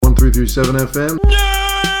1337 FM.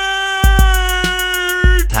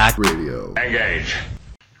 Nerd Talk Radio. Engage.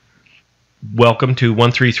 Welcome to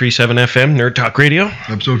 1337 FM Nerd Talk Radio.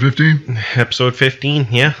 Episode 15. Episode 15,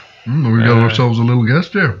 yeah. We got ourselves a little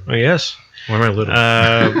guest here. Oh, yes. Why am I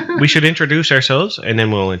little? We should introduce ourselves, and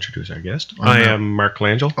then we'll introduce our guest. I am Mark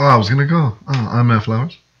Langell. Oh, I was going to go. I'm Matt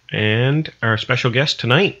Flowers. And our special guest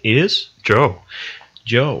tonight is Joe.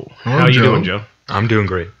 Joe. Hello, How are you Joe. doing, Joe? I'm doing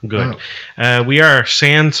great. Good. We are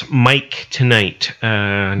sans Mike tonight.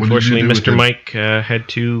 Unfortunately, do with Mr. him? Mike had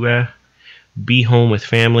to be home with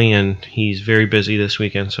family, and he's very busy this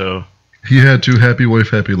weekend, so... He had to happy wife,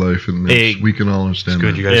 happy life, and Hey, we can all understand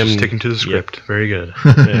Good, you that. guys are sticking to the script. Very good.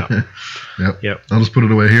 Yeah. Yep. I'll just put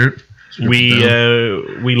it away here.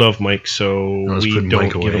 We love Mike, so Let's we put don't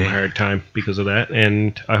Mike give him away. a hard time because of that,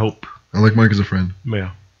 and I hope... I like Mike as a friend.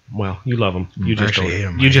 Yeah. Well, you love him. You I just actually don't. hate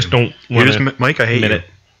him. You just don't want to Mike, I hate admit you. it.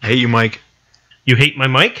 I hate you, Mike. You hate my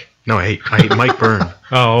Mike? No, I hate Mike Byrne.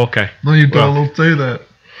 Oh, okay. No, you Well, don't say that.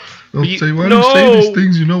 Don't you- say, why no. do you say these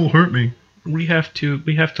things you know will hurt me? We have to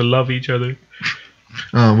love each other.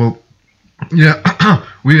 Well, yeah,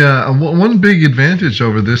 one big advantage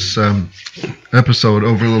over this episode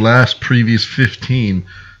over the previous 15,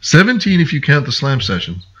 17 if you count the slam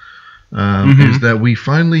sessions, is that we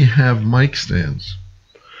finally have mic stands.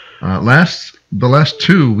 The last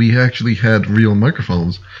two we actually had real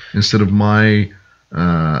microphones instead of my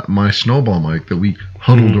snowball mic that we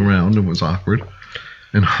huddled around and was awkward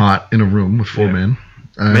and hot in a room with four men.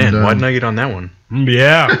 And, Man, why didn't I get on that one?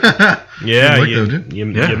 Yeah. Yeah. like You, that,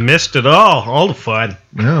 you, Yeah. you missed it all the fun.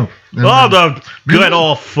 Yeah, and, All the good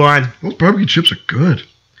old fun. those barbecue chips are good.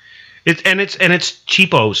 It's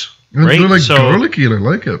cheapos, And right? they're like So garlicky and I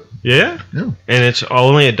like it. yeah, Yeah, and it's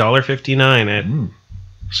only $1.59 at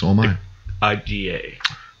so am I. IGA.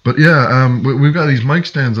 But yeah, we've got these mic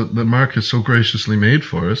stands that Mark has so graciously made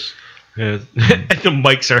for us. Yeah. And the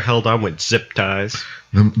mics are held on with zip ties.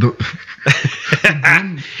 The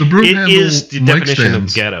broom It handle is the mic definition of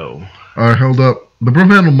stands ghetto. are held up. The broom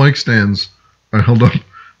handle mic stands are held up,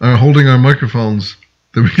 are holding our microphones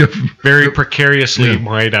that we get Very precariously, Yeah.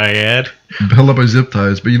 might I add. held up by zip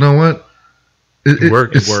ties. But you know what? It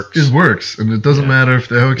works. It works, and it doesn't Yeah. matter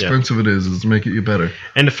how expensive it is. It's make it you better.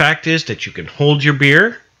 And the fact is that you can hold your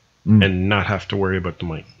beer and not have to worry about the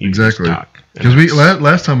mic. You Exactly. Just talk. And Because we that's-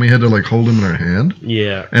 last time we had to like hold them in our hand,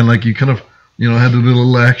 Yeah. and like you kind of had to do the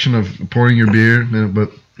little action of pouring your beer,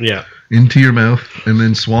 but Yeah. into your mouth and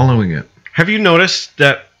then swallowing it. Have you noticed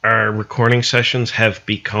that our recording sessions have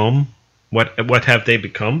become what have they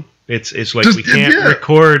become? It's like Just- we can't yeah.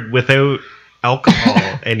 record without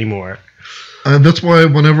alcohol anymore. That's why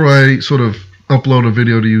whenever I sort of upload a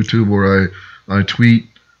video to YouTube or I tweet,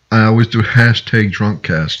 I always do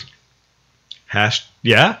 #drunkcast.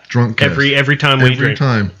 Yeah. Drunkcast. Every time we Every drink.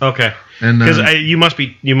 time. Okay. And Because you must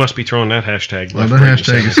be throwing that hashtag. the left, right, and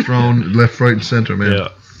hashtag is center. thrown left, right, and center, man. Yeah.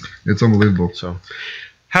 It's unbelievable. So,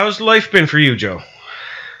 how's life been for you, Joe?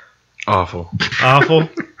 Awful. Awful.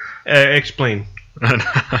 Explain.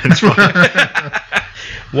 It's fine.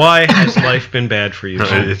 Why has life been bad for you? No,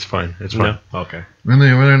 Joe? it's fine. It's fine. No. Okay. When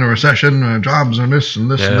they went in a recession, jobs and this and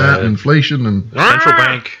this and that, and inflation and Central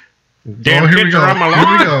Bank. Damn here we kids go. are on my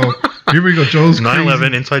lawn. Here we go. Joe's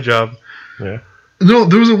 9/11 inside job. Yeah. No,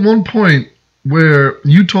 there was at one point where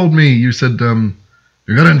you told me, you said,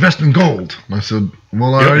 you got to invest in gold. And I said,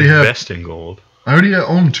 well, I You already have. invest in gold. I already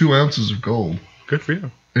own 2 ounces of gold. Good for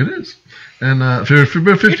you. It is, and for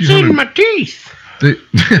about It's in $1,500, my teeth.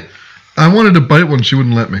 I wanted to bite one. She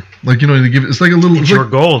wouldn't let me. Like they give it's like a little. It's It's your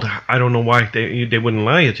like, gold. I don't know why they wouldn't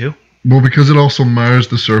allow you to. well, because it also mars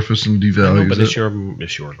the surface and No, devalues but it.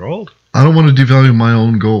 it's your gold. I don't want to devalue my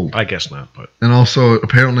own gold. I guess not, but And also,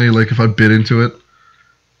 apparently, like if I bit into it,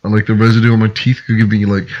 like the residue on my teeth could give me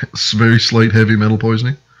like very slight heavy metal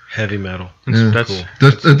poisoning. heavy metal. Yeah.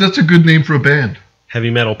 That's. That's a good name for a band. Heavy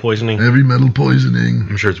metal poisoning Heavy metal poisoning.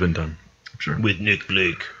 I'm sure it's been done. Sure. with Nick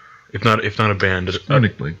Blake. If not a band,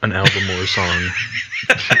 Technically. an album or a song.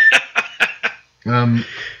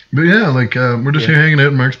 But yeah, like we're just here hanging out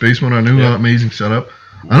in Mark's basement, our new Yeah. amazing setup.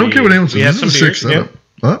 I don't care what anyone we says. have This is a some sick beers, yeah.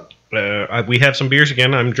 setup. What? We have some beers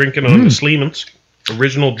again. I'm drinking on the Sleeman's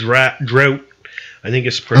original drought. I think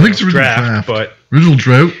it's pronounced original draft, draft. but Original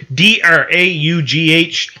drought.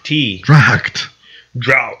 DRAUGHT. Dracht.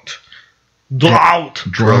 Drought.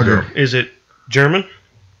 Drager. Is it German?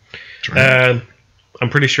 Draft. I'm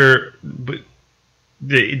pretty sure, but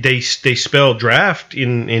they spell draft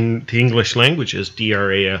in the English language as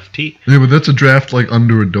DRAFT, Yeah, but that's a draft like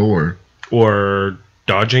under a door. or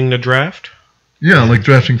dodging the draft. Yeah, like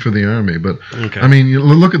drafting for the army. But Okay. I mean, you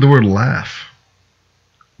look at the word laugh.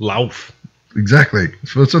 Lauf. Exactly.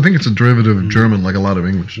 So I think it's a derivative of German, like a lot of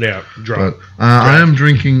English. Yeah, drop. But I am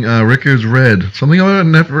drinking Rickards Red, something I've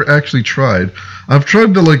never actually tried. I've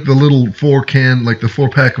tried the little 4-can, like the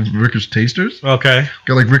 4-pack of Rickards Tasters. Okay.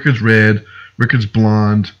 Got like Rickards Red, Rickards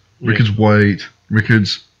Blonde, Rickards White,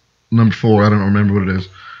 Rickards number 4. I don't remember what it is.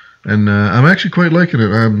 And I'm actually quite liking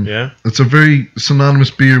it. Yeah. It's a very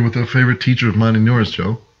synonymous beer with a favorite teacher of mine and yours,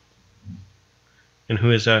 Joe. And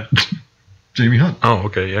who is that? Jamie Hunt. Oh,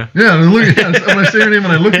 okay, yeah. Yeah, and look at when I say your name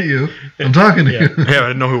and I look at you, I'm talking to Yeah. you. Yeah, I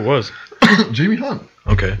didn't know who it was. Jamie Hunt.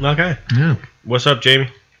 Okay. Okay. Yeah. What's up, Jamie?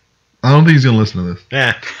 I don't think he's gonna listen to this.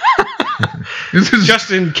 Yeah. This is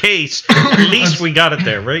Just in case. At least we got it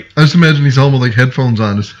there, right? I just imagine he's home with like headphones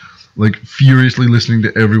on, just like furiously listening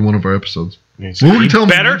to every one of our episodes. What would he tell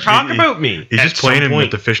me? Better talk about me. He's at just playing some him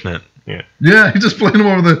point. with the fishnet. Yeah, he's just playing him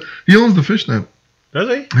over the. He owns the fishnet. Does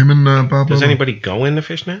he? Him and Bob. Does Lowe. anybody go in the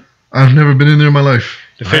fishnet? I've never been in there in my life.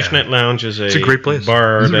 The Fishnet Lounge is It's a great place.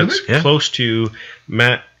 bar Is it that's really? Yeah. close to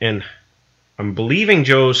Matt and I'm believing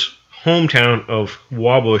Joe's hometown of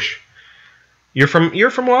Wabush. You're from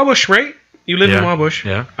Wabush, right? You live in Yeah. Wabush.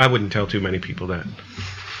 Yeah. I wouldn't tell too many people that.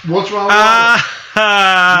 What's wrong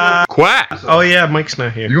Quack! Oh yeah, Mike's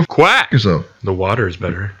not here. You go Quack! yourself. The water is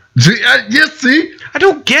better. See, yes, see, I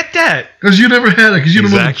don't get that. because you never had it, because you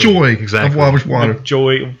don't know the Exactly, joy of exactly. Wabash water. The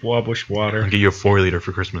joy of Wabush I'll water. get you a 4-liter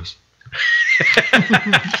for Christmas.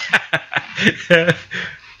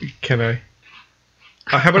 Can I?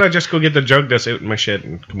 How about I just go get the jug that's out in my shed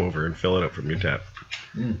and come over and fill it up from your tap?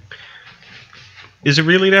 Is it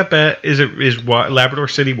really that bad? Is Labrador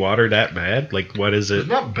City water that bad? Like, what is it? It's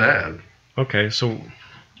not bad. Okay, so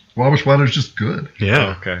Wabash water is just good.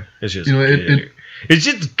 Yeah. okay, it's just You know, it's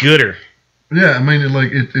just gooder. Yeah, I mean,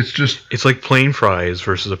 it's just. It's like plain fries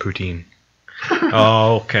versus a poutine.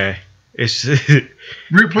 Oh, okay. It's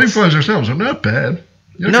Plain fries ourselves are not bad.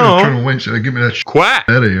 You're not No. gonna turn away and say, give me that shit Quack!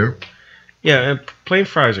 out of here. yeah. Plain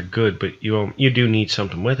fries are good, but you do need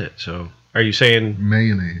something with it. So, are you saying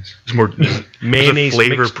Mayonnaise. It's more mayonnaise there's a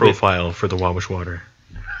flavor mixed profile for the Wabash water.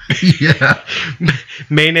 Yeah.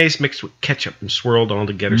 mayonnaise mixed with ketchup and swirled all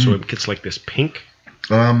together, so it gets like this pink?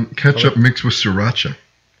 Ketchup mixed with sriracha.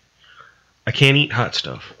 I can't eat hot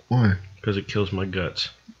stuff Why? because it kills my guts.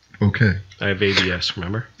 Okay. I have ABS,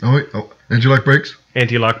 remember? Oh wait. Oh, and you like brakes?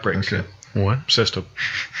 Anti-lock brakes. Okay. What? System.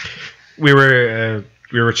 We were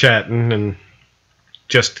chatting and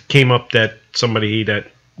just came up that somebody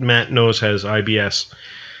that Matt knows has IBS.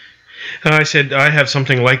 And I said, I have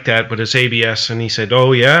something like that, but it's ABS. And he said,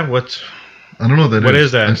 oh yeah, what I don't know what that What is.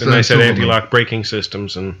 is that? And I said still don't know. anti-lock braking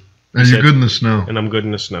systems, and And he you're said- good in the snow. and I'm good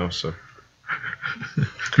in the snow. So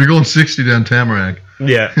If you're going 60 down Tamarack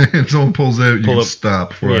yeah, and someone pulls out, you Pull can up. stop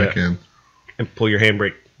before I Yeah. can. and pull your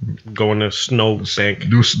handbrake, go in the snow bank.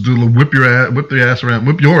 Whip your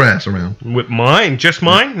ass around. With mine, just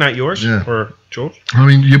mine, not yours Yeah. or Joe's. I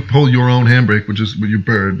mean, you pull your own handbrake, which is with your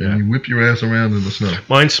bird, Yeah. and you whip your ass around in the snow.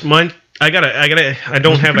 Mine. I don't have a Pretty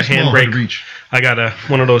small, hard to handbrake. reach. I got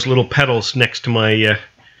one of those little pedals next to my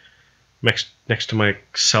next to my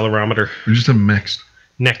accelerometer. You just have mixed.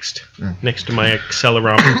 Next Yeah. to my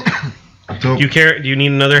accelerometer. So Do you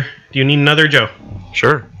need another? Do you need another, Joe?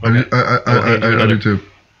 Sure. I do too.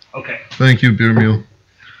 Okay. Thank you, Beer Mule.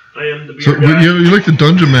 I am the beer So guy. you're like the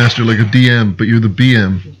dungeon master, like a DM, but you're the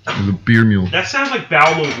BM, you're the Beer Mule. That sounds like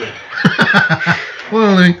bowel movement.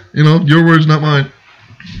 Well, hey, your words, not mine.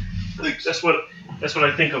 That's what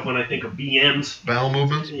I think of when I think of BMs. Bowel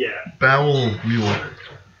movements. Yeah, Bowel Mule.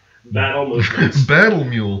 battle movements. Battle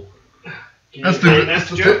Mule. Can That's you explain the. that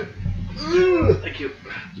to Joe? Thank you.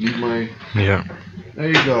 Need my. Yeah. There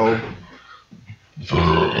you go.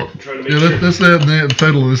 I'm trying to make Yeah, sure. that's the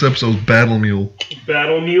title of this episode is Battle Mule.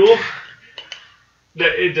 Battle Mule.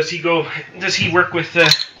 Does he work with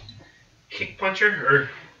Kick Puncher or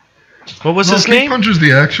what was his Kick name? Puncher's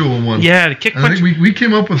the actual one. Yeah, the Kick I think Puncher. we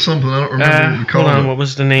came up with something. I don't remember what we called Hold on, it. what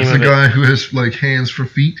was the name It's of the it? guy who has like hands for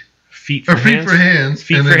feet. Feet Or for feet hands. for hands.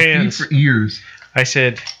 Feet and for then hands. Feet for ears. I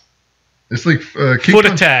said It's like Kick foot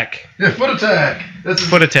Punch- attack. Yeah, Foot Attack. That's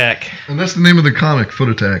Foot attack. and that's the name of the comic, Foot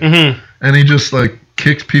Attack. Mm-hmm. And he just like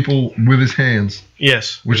kicks people with his hands,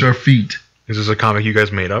 Yes. which are feet. Is this a comic you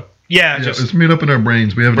guys made up? Yeah. Yeah, Just it's made up in our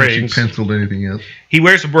brains. We haven't Brains. actually penciled anything yet. he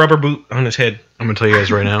wears a rubber boot on his head. I'm gonna tell you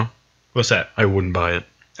guys right now. What's that? I wouldn't buy it.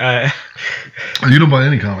 Oh, you don't buy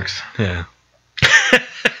any comics. Yeah.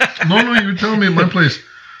 No, you were telling me at my place.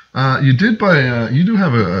 You did buy. You do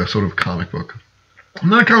have a sort of comic book.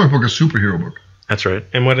 Not a comic book, a superhero book. That's right.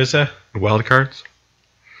 And what is that? Wild cards.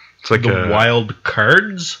 It's like The wild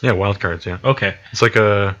cards? Yeah, wild cards. Yeah. Okay. It's like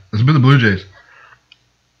a It's been the Blue Jays.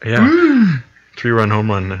 yeah 3-run home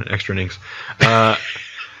run extra innings.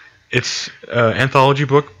 It's an anthology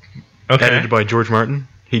book Okay. edited by George Martin.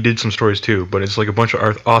 He did some stories too, but it's like a bunch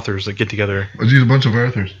of authors that get together. Geez, a bunch of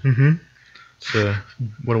Arthurs. Mm-hmm. It's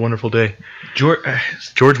what a wonderful day. George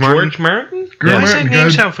George Martin, Martin? George Why does that Martin, name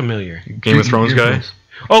guy- sound familiar? Game of Thrones guy. Thrones.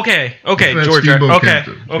 Okay. That's George. Steamboat Okay.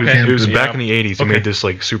 Captain. Okay. It was Yeah. back in the 80s. He Okay. made this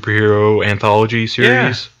like superhero anthology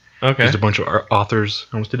series. Okay. Just a bunch of authors.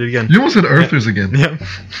 I almost did it again. You almost said Arthurs again. Yeah.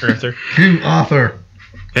 Arthur. King Arthur.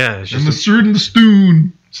 Yeah. It's And the just sword and the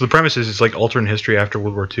stone. so the premise is it's like alternate history after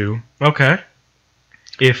World War II. Okay.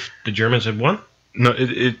 If the Germans had won. No,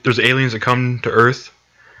 there's aliens that come to Earth,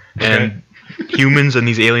 and humans and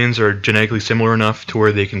these aliens are genetically similar enough to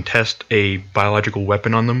where they can test a biological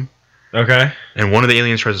weapon on them. Okay. And one of the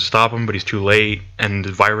aliens tries to stop him, but he's too late, and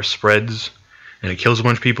the virus spreads, and it kills a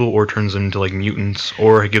bunch of people, or turns them into like mutants,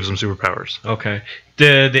 or it gives them superpowers. Okay.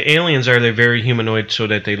 The aliens, are they very humanoid so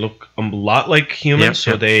that they look a lot like humans?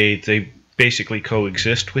 Yep, So they basically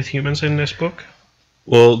coexist with humans in this book?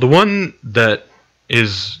 Well, the one that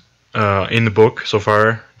is in the book so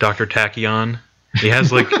far, Dr. Tachyon, he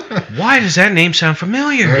has like Why does that name sound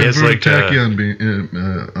familiar? He has, like,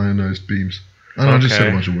 tachyon ionized beams. I don't know, I just said a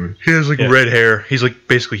Okay. bunch of words. he has like Yeah. red hair. He's like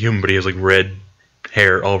basically human, but he has like red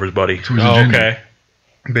hair all over his body. So he's a Oh, ginger. okay.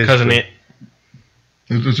 Cousin Basically.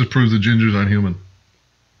 It just proves that gingers aren't human.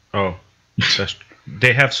 Oh.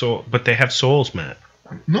 They have soul, but they have souls, Matt.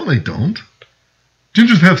 No, they don't.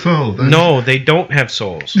 Gingers have souls. No, they don't have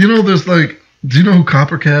souls. You know, there's like. Do you know who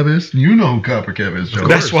Copper Cab is? You know who Copper Cab is, Joe.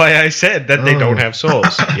 That's why I said that they Oh. don't have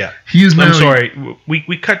souls. Yeah. He is now. I'm sorry.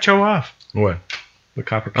 We cut Joe off. What? The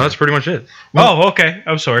copper. Oh, that's pretty much it. Oh, okay.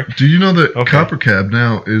 I'm sorry. Do you know that Okay. Copper Cab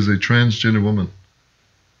now is a transgender woman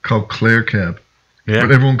called Claire Cab? Yeah.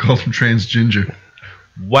 But everyone calls him transginger.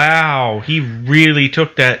 Wow, he really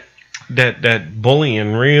took that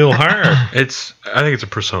bullying real hard. I think it's a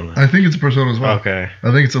persona. I think it's a persona as well. Okay.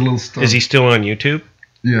 I think it's a little stuff. Is he still on YouTube?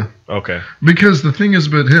 Yeah. Okay. Because the thing is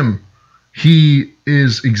about him, he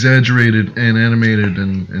is exaggerated and animated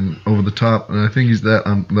and over the top, and I think he's that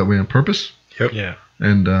way on purpose. Yep. Yeah.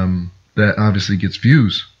 And that obviously gets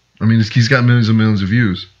views. I mean, he's got millions and millions of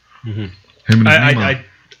views. Mhm. Him and his Nemo.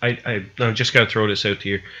 I just got to throw this out to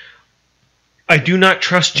you. I do not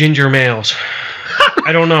trust ginger males.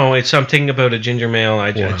 I don't know. It's something about a ginger male.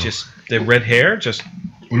 I Wow. just the red hair. Just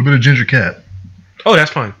What about a ginger cat? oh,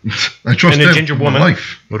 that's fine. I trust And a them ginger with my woman.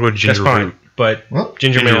 life. What about a That's ginger fine. root? But What?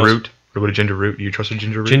 ginger Ginger males. root. What about a ginger root? Do you trust a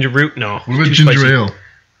ginger root? Ginger root. No. What about Too ginger spicy. ale?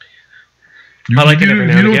 You, I like it every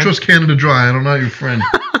now you and don't again. trust Canada Dry. I'm not your friend.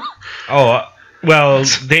 Oh, well,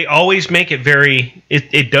 they always make it very.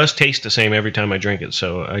 It does taste the same every time I drink it,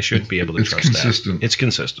 so I should be able to It's trust consistent. that. It's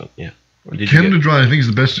consistent. Yeah. Or did you Canada get- Dry, I think, is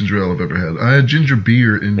the best ginger ale I've ever had. I had ginger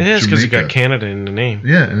beer in It is because it Jamaica. got Canada in the name.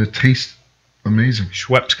 Yeah, and it tastes amazing.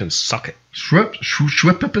 Schweppes can suck it.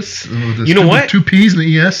 Schweppes. You know what? 2 P's and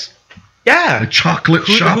the ES. Yeah. A chocolate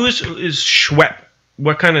shop. Who is Schwepp?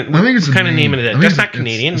 What kind of? I think it's what a kind of name name. is I that? think That's it's- not it's-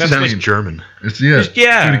 Canadian. it That's Sounds like German. It's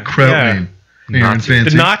Yeah, pretty kraut yeah. name. Aaron Nazi. fancy.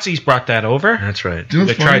 the Nazis brought that over. That's right. Do you know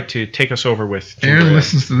They what's funny? tried to take us over with. ginger Aaron ale.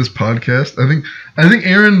 listens to this podcast. I think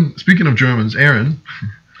Aaron. Speaking of Germans, Aaron.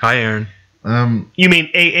 Hi, Aaron. You mean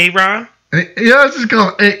Ron? Yeah, I was just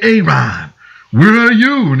going, hey, Ron, where are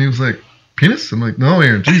you? And he was like, penis? I'm like, no,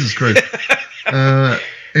 Aaron, Jesus Christ.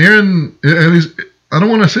 Aaron, at least, I don't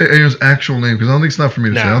want to say Aaron's actual name because I don't think it's not for me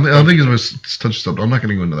to No, say. I don't think it's a touchy subject. I'm not going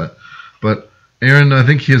to go into that. But Aaron, I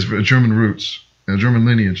think he has German roots, German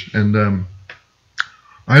lineage. And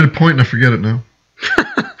I had a point and I forget it now.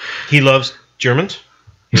 He loves Germans.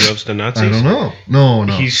 He loves the Nazis. I don't know.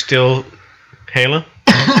 No. He's still Hela.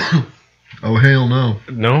 Oh, hell no.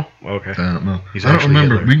 No. Okay. I don't know. He's I don't actually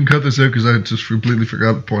remember. Hitler. We can cut this out because I just completely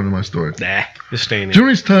forgot the point of my story. Nah. Just staying Do you know how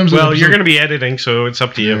in. many times? Well, you're going to be editing, so it's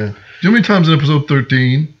up to you. Yeah. Do you know how many times in episode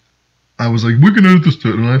 13 I was like, we can edit this to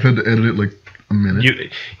it, and I've had to edit it like a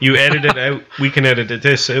minute. You edit it out. We can edit it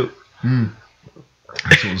this out.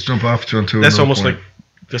 So let's jump off onto That's another almost point. like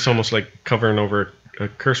that's almost like covering over a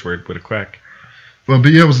curse word with a quack. Well,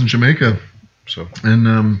 but yeah, I was in Jamaica, So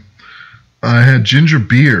and I had ginger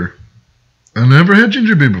beer. I never had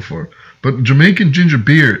ginger beer before, but Jamaican ginger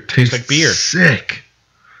beer tastes like beer. sick.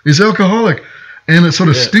 It's alcoholic, and it sort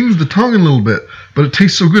of Yeah. stings the tongue a little bit, but it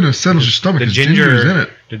tastes so good and it settles your stomach. the 'cause ginger is in it.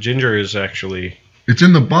 The ginger is actually It's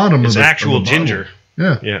in the bottom it's of the actual of the bottle. ginger.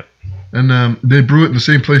 Yeah. Yeah. And they brew it in the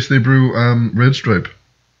same place they brew Red Stripe.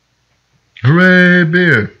 Hooray,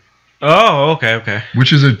 beer. Oh, okay.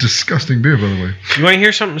 Which is a disgusting beer, by the way. You want to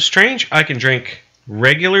hear something strange? I can drink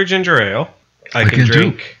regular ginger ale. I can can too.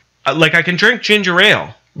 drink I can drink ginger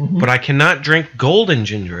ale, Mhm. but I cannot drink golden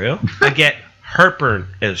ginger ale. I get heartburn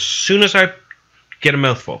as soon as I Get a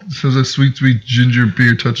mouthful. So that sweet, sweet ginger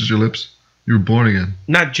beer touches your lips. You were born again.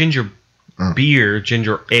 Not ginger beer,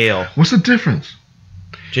 ginger ale. What's the difference?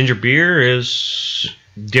 Ginger beer is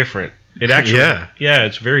different. It actually, yeah,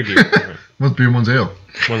 it's very different. One's beer, one's ale.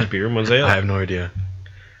 One's beer, one's ale. I have no idea.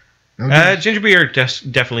 Okay. Ginger beer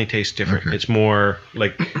definitely tastes different. Okay. It's more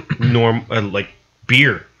like like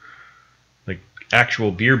beer, like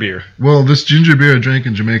actual beer. Well, this ginger beer I drank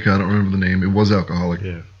in Jamaica, I don't remember the name. It was alcoholic.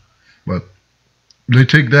 Yeah. But they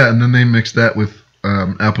take that and then they mix that with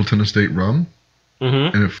Appleton Estate rum,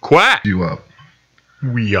 Mm-hmm. and it Quack! you up.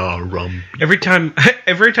 We are rum. Every time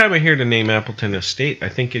I hear the name Appleton Estate, I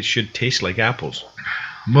think it should taste like apples.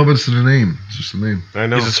 Well, but it's the name. It's just the name. I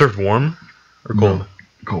know. Is it served warm or cold? No,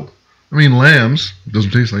 cold. I mean, lambs.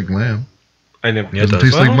 Doesn't taste like lamb. I never. Yeah, it Doesn't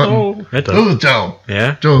does. taste like mutton. no. It does. Oh, Joe.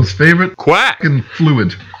 Yeah. Joe's favorite Quack! fucking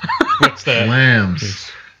fluid. What's that?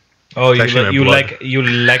 Lambs. Oh, It's actually my blood. you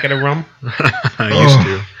like it a rum? I used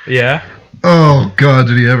to. Yeah. Oh, God,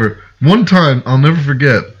 did he ever. One time, I'll never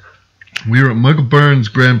forget, we were at Michael Burns'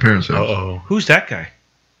 grandparents' house. Uh-oh. Who's that guy?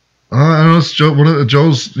 I don't know, it's Joe,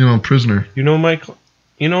 Joe's, prisoner. You know Michael?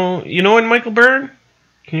 You know in Michael Byrne?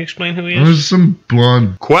 Can you explain who he is? There's some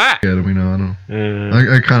blonde Quack! kid we know, I don't know.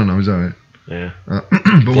 Uh, I kind of know, he's alright. yeah. But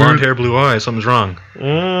Blonde hair, blue eyes. Something's wrong.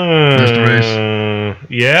 Mr.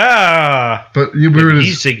 Yeah. But we were at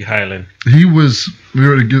He's his, Zig Highland. he was, we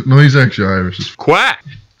were at, no, he's actually Irish. Quack!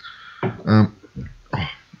 Um,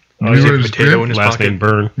 Oh, we he's were a at his potato in his Last pocket. name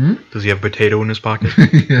Byrne. Does he have a potato in his pocket?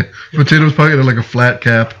 yeah, potatoes pocket had like a flat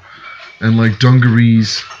cap and like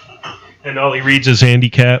dungarees And all he reads is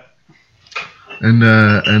handicap. and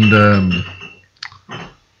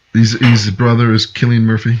his brother is Cillian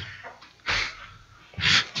Murphy.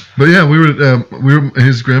 But yeah, we were at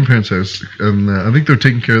his grandparents' house, and I think they're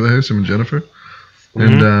taking care of the house, him and Jennifer.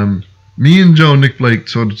 And me and Joe, Nick Blake,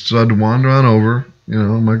 so decided to wander on over.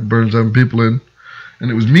 Mike Burns having people in,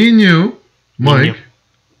 and it was me and you, Mike,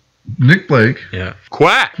 Nick Blake, Yeah.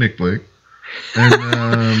 Quack! Nick Blake,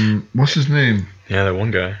 and what's his name? Yeah, that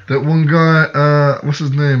one guy. That one guy. What's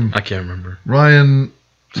his name? I can't remember. Ryan.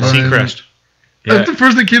 Seacrest. Yeah. That's the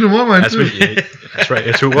first thing came to my mind That's, too. that's right.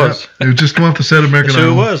 That's who it was. It would just come off the set of American That's who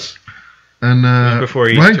it Idol. was. And Before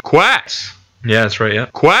he- Ryan Quacks. Yeah, that's right. Yeah.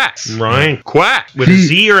 Quacks. Ryan. Quack. With a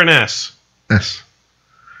Z or an S? S.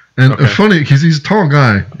 And Okay. funny because he's a tall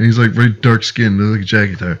guy and he's like very dark skinned, like a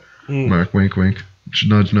Jackie there. Mark, wink, wink.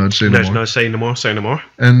 Nudge, nudge. Say no Nudge, more. nudge, say no more, say no more.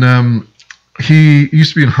 And he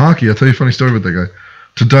used to be in hockey. I'll tell you a funny story about that guy.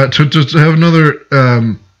 To have another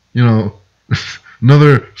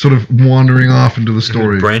another sort of wandering off into the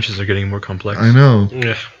story. Branches are getting more complex. I know.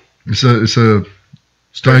 Yeah. It's a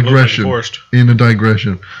Starting to look like digression divorced. in a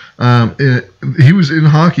digression. He was in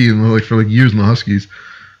hockey for years in the Huskies,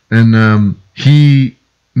 and he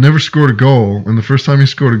never scored a goal. And the first time he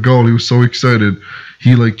scored a goal, he was so excited,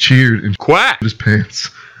 he cheered and Quack. his pants.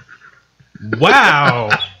 Wow.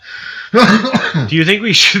 Do you think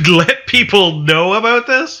we should let people know about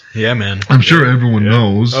this? Yeah, man. I'm sure everyone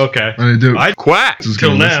knows. Okay. And I do. I Quack. This is till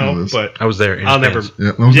gonna listen to now, this. but I was there. In I'll his never. pants.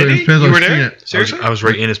 Yeah, I was Did in he? his pants, You I were was seeing there? it. I was, Seriously? I was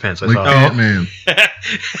right in his pants. I Like saw it. Ant-Man.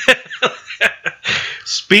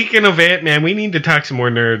 Speaking of Ant-Man, we need to talk some more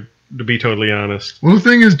nerd. To be totally honest, Well, the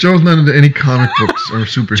thing is, Joe's not into any comic books or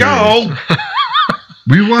superheroes. Joe,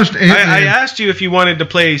 We watched Ant-Man. I asked you if you wanted to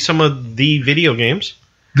play some of the video games,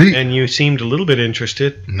 and you seemed a little bit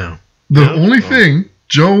interested. No. The No? only thing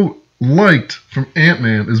Joe liked from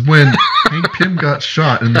Ant-Man is when Hank Pym got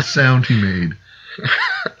shot and the sound he made.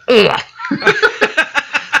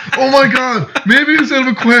 Oh my god! Maybe instead of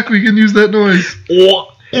a quack, we can use that noise.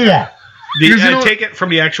 Because you know Take it from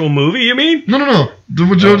the actual movie, you mean? No.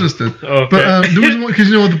 What Joe just did. Okay. But there was one, because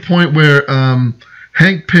you know at the point where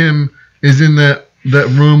Hank Pym is in that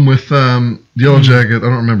room with Yellow Jacket. I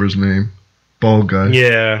don't remember his name. Bald guy.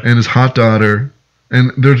 Yeah. And his hot daughter.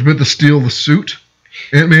 And they're about to steal the suit.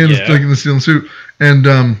 Ant-Man is taking the stealing suit.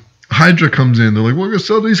 And Hydra comes in. They're like, we're going to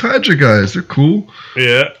sell these Hydra guys. They're cool.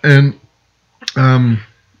 Yeah. And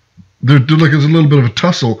there's a little bit of a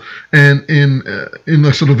tussle. And in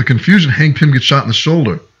sort of the confusion, Hank Pym gets shot in the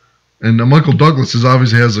shoulder. And Michael Douglas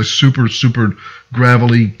obviously has a super, super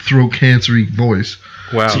gravelly, throat cancery voice.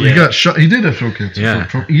 Wow. So he got shot. He did have throat cancer Yeah.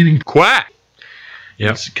 from eating. Quack.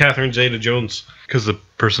 Yep. It's Catherine Zeta-Jones. Because the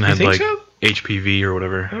person You had think so? HPV or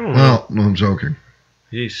whatever. I don't know. Well, no, I'm joking.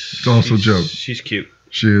 It's also a joke. She's cute.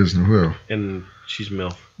 She is, well. And she's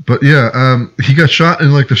MILF. But yeah, he got shot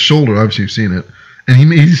in the shoulder. Obviously, you've seen it. And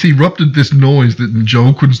he erupted this noise that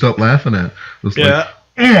Joe couldn't stop laughing at. It was and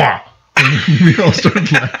we all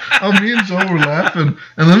started laughing. Me and Joe were laughing.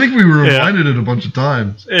 And I think we were reminded it a bunch of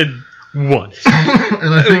times. And Once.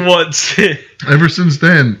 And I think Once. ever since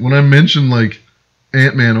then, when I mention like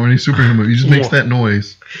Ant-Man or any superhero movie, he just makes that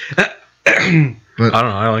noise. But I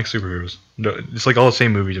don't know. I like superheroes. No, it's like all the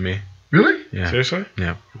same movie to me. really, Yeah. Seriously?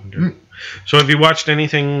 Yeah. Okay. So have you watched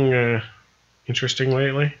anything interesting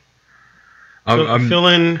lately? Fill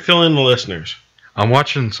in the listeners. I'm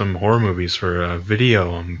watching some horror movies for a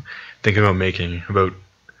video I'm thinking about making about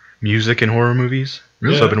music in horror movies.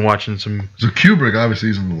 Really? So I've been watching some. so Kubrick obviously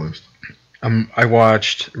is on the list. I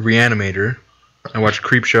watched Reanimator. I watched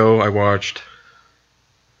Creepshow. I watched.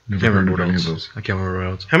 I Never can't heard remember of what any else. of those. I can't remember what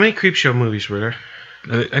else. How many Creepshow movies were there?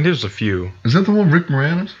 I think there's a few. Is that the one Rick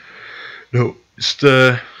Moranis? No, it's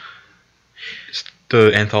the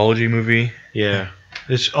anthology movie. Yeah.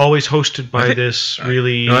 It's always hosted by I think- this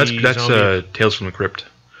really. No, that's zombie- Tales from the Crypt.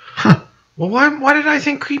 Well, why did I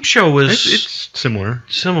think Creepshow was It's similar.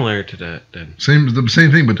 similar to that then? The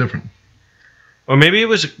same thing but different. Or maybe there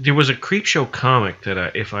was a Creepshow comic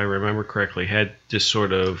that, if I remember correctly, had this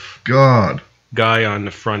sort of God. guy on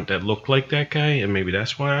the front that looked like that guy, and maybe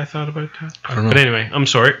that's why I thought about that. I don't know. But anyway, I'm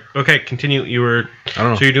sorry. Okay, continue. You were I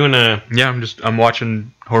don't know. so you're doing a Yeah, I'm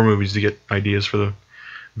watching horror movies to get ideas for the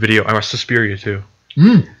video. I watched Suspiria too.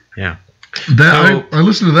 Mm. Yeah. That I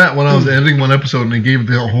listened to that when I was editing one episode, and it gave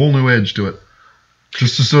the whole new edge to it.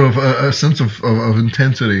 Just a sort of a sense of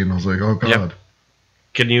intensity, and I was like, oh God. Yep.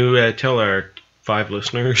 Can you tell our 5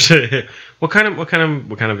 listeners what kind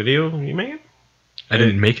of video are you making? I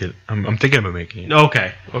didn't make it. I'm thinking about making it.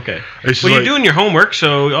 Okay. It's Well, like- you're doing your homework,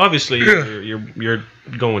 so obviously you're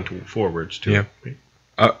going forwards too. Yeah.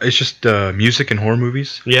 It's just music and horror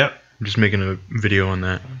movies. Yeah. I'm just making a video on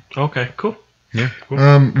that. Okay. Cool. Yeah. Cool.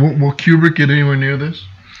 Will Kubrick get anywhere near this?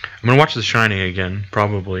 I'm gonna watch The Shining again,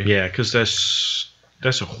 probably. Yeah, because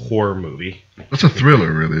that's a horror movie. That's a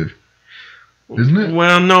thriller, really, isn't it?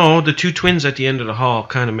 Well, no, the 2 twins at the end of the hall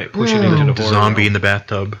kind of push it Oh. into the The horror. zombie in realm. the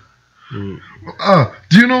bathtub. Do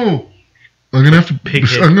you know? I'm gonna have to. Pig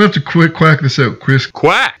head. I'm gonna have to quack this out. Chris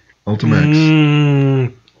Quack!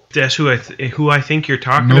 Ultimax. That's who I think you're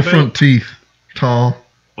talking No about. front teeth. Tall.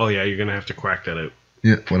 Oh yeah, you're gonna have to quack that out.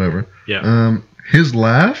 Yeah, whatever. Yeah. His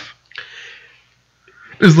laugh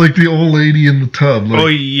is like the old lady in the tub. Like, Oh,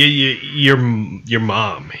 your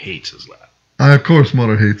mom hates his laugh. Of course,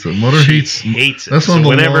 Mother hates it. Mother She hates. hates it. That's on the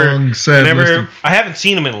long, sad list of- I haven't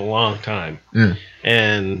seen him in a long time, Yeah.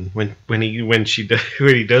 and when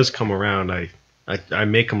he does come around, I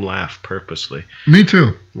make him laugh purposely. Me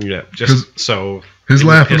too. Yeah, 'Cause just so His it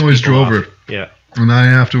would laugh piss annoys people off. Drover, Yeah. and I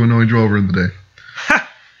have to annoy Drover in the day.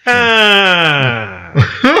 Ah.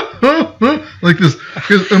 Like this.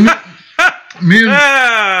 'Cause, me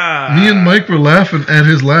and Mike were laughing at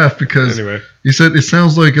his laugh because Anyway. he said it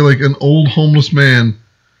sounds like an old homeless man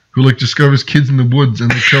who like discovers kids in the woods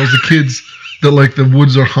and tells the kids that like the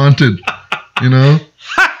woods are haunted. You know?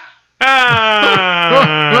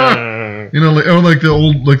 You know, like the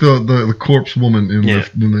old the corpse woman in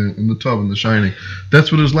the tub in The Shining. That's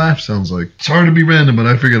what his laugh sounds like. It's hard to be random, but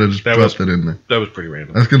I figured I'd just drop that in there. That was pretty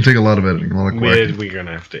random. That's gonna take a lot of editing, a lot of quacking. We're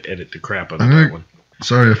gonna have to edit the crap out of I'm that gonna- one.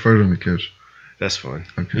 Sorry, I farted on the couch. That's fine.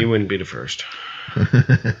 Okay. You wouldn't be the first.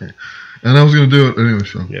 And I was gonna do it anyway.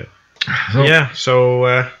 So Yeah. So, Yeah.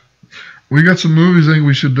 So we got some movies. I think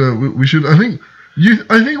we should. We should. I think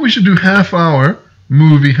we should do half hour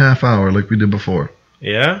movie, half hour like we did before.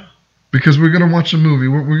 yeah. Because we're gonna watch a movie.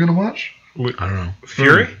 We're gonna watch. I don't know.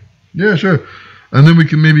 Fury. Yeah, sure. And then we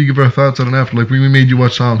can maybe give our thoughts on it after. Like we made you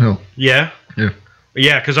watch Silent Hill. Yeah. Yeah.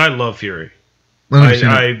 Yeah, because I love Fury. I've never seen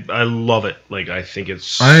it. I love it. Like I think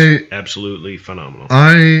it's absolutely phenomenal.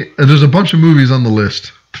 There's a bunch of movies on the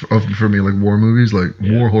list for me, like war movies, like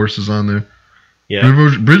War Horses on there. Yeah.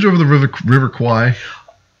 Bridge over the River Kwai.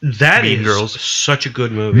 That Mean is Girls. such a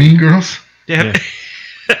good movie. Mean Girls. Yeah.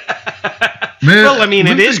 Man, Well, I mean, it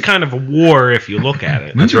Lindsay- is kind of a war if you look at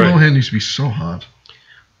it. Lindsay right. Lohan used to be so hot.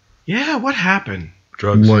 Yeah, what happened?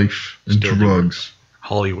 Drugs. Life and Still do drugs.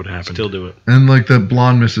 Hollywood happened. Still do it. And like that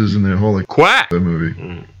blonde missus in there. Holy Quack! that movie.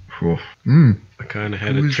 Mm. Whew. Mm. I kind of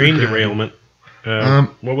had Who a is train the guy? derailment.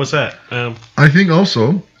 What was that? I think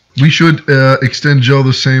also we should extend Joe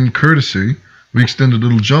the same courtesy. We extended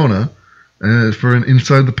little Jonah for an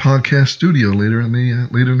inside the podcast studio later in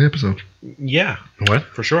the episode. Yeah, What?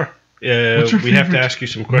 for sure. What's your We have to favorite ask you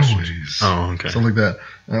some questions. Noise. Oh, okay. Something like that.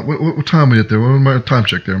 What time are we at there? What time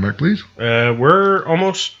check there, Mark, please? We're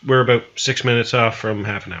about 6 minutes off from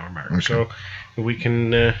half an hour mark. Okay. So we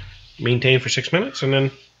can maintain for 6 minutes, and then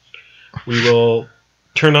we will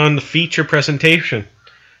turn on the feature presentation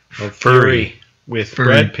of Fury with Fury.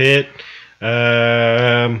 Brad Pitt.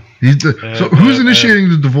 So who's initiating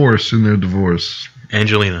the divorce in their divorce?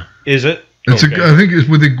 Angelina. Is it? It's Okay. I think it's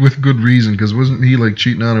with good reason, because wasn't he like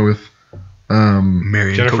cheating on her with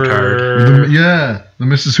Marion Cotillard. Jennifer. the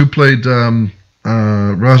missus who played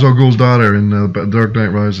Ra's al Ghul's daughter in Dark Knight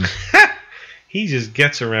Rises. He just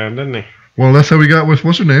gets around, doesn't he? Well, that's how we got with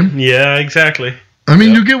what's her name. Yeah, exactly. I mean,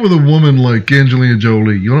 Yep. you get with a woman like Angelina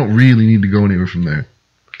Jolie, you don't really need to go anywhere from there.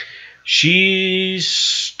 She's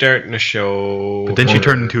starting to show. But then she her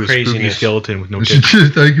turned into a spooky craziness. skeleton with no She tits.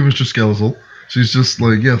 just, thank you, Mr. Skeletal. She's just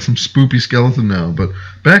like, yeah, some spoopy skeleton now. But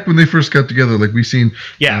back when they first got together, like we seen,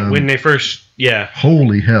 Yeah, when they first. Yeah,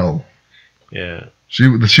 holy hell, yeah. she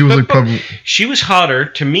was like probably She was hotter.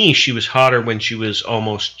 To me, she was hotter when she was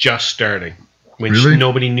almost just starting. When Really?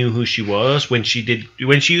 nobody knew who she was. When she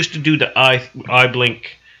used to do the eye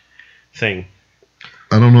blink thing.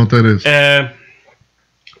 I don't know what that is.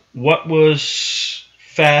 What was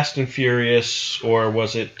Fast and Furious, or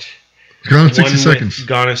was it Gone in 60 one seconds. with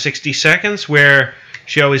Gone in 60 Seconds, where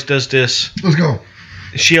she always does this? Let's go.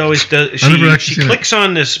 She always does. I never She actually seen it. clicks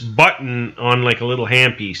on this button on like a little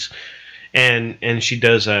handpiece, and she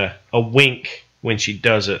does a wink when she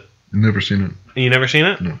does it. Never seen it. You never seen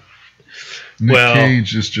it? No. Nick Well,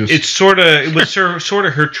 Cage is just. It was sort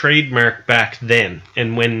of her trademark back then,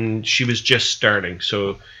 and when she was just starting.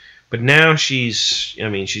 So, but now she's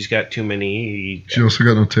got too many. She also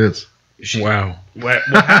got no tits. Wow. What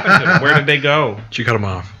happened to them? Where did they go? She cut him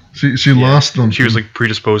off. She lost them. She was like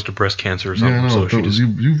predisposed to breast cancer or something. yeah, I know. So that she was,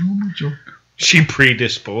 just, you ruined my joke. She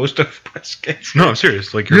predisposed of breast cancer. no, I'm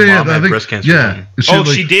serious. Like her mom had breast cancer. or Yeah. something. She had,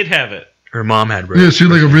 like, She did have it. Her mom had breast. Yeah, she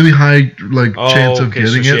had like a really high chance of okay,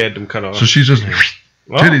 getting so it. she had them cut off. So she's just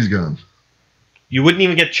Well, titties gone. you wouldn't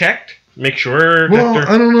even get checked. Make sure. Well, that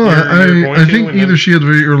I don't know. you're going I to, think and either then- she had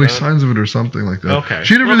very early signs of it or something like that. Okay.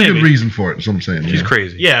 She had a Well, really good maybe. reason for it. Is what I'm saying. She's yeah.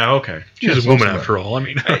 crazy. Yeah. Okay. She's Yeah, a so woman that's after all. I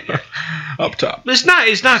mean, up top. It's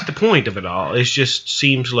not the point of it all. It just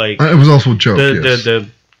seems like It was also a joke. yes.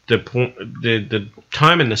 the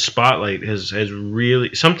time in the spotlight has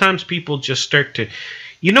really. Sometimes people just start to,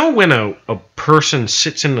 when a person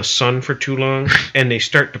sits in the sun for too long and they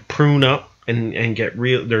start to prune up and get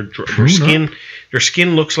real. Their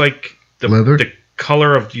skin looks like Leather? the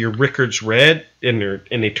color of your Rickard's red, and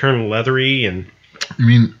they turn leathery and. You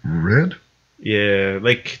mean red? Yeah,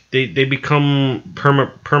 like they become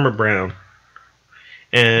perma brown,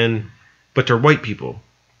 but they're white people.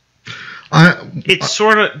 It's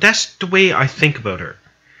sort of that's the way I think about her.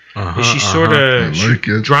 She's sort I of like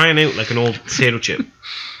it. drying out like an old potato chip.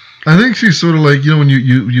 I think she's sort of like, when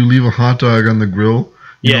you leave a hot dog on the grill,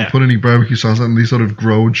 you Yeah. don't put any barbecue sauce on it, and they sort of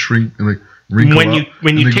grow and shrink and like wrinkle When up, you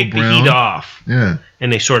and they take go the brown. heat off, Yeah.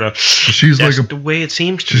 and they sort of She's that's like the way it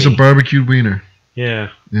seems to she's me. a barbecued wiener. Yeah,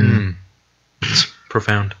 Yeah.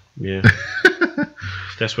 Profound. yeah.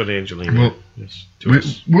 That's what Angelina Well, is to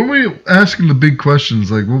us. When we asking the big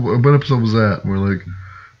questions, like what episode was that? We're like,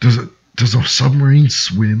 does a submarine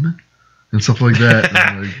swim and stuff like that? And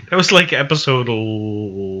I'm like, That was like episode that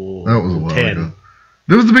was a while 10. ago.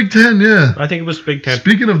 That was the Big Ten, yeah. I think it was Big Ten.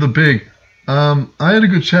 Speaking of the big, I had a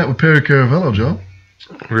good chat with Perry Caravello, Joe.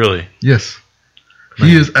 Really? Yes,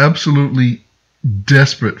 he is absolutely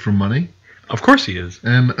desperate for money, Of course he is.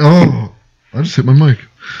 and I just hit my mic.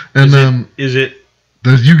 And Is it?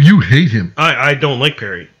 you hate him. I don't like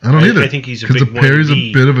Perry. I don't either. I think he's a because big Perry's whiny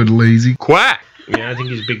a bit of a lazy. Quack. Yeah, I think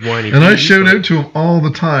he's a big whiny. And I bee, shout but- out to him all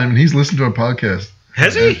the time, and he's listened to our podcast.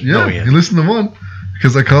 Has he? Yeah, No, he hasn't. he listened to one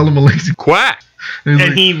because I called him a lazy. Quack. And he's And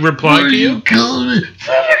like, he "What replied are to you you. calling me?"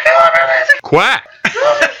 Quack.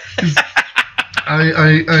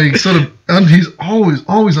 I sort of, and he's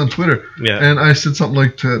always on Twitter. Yeah. And I said something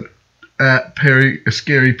like to at Perry,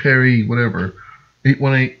 Scary Perry, whatever,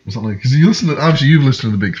 818 or something like. Because you listen to, obviously you've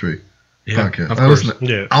listened to the Big Three podcast. Of I course. listen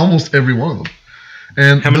to Yeah. almost every one of them.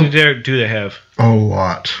 And How many do they have? A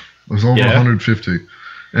lot. There's over Yeah. 150.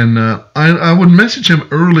 And I would message him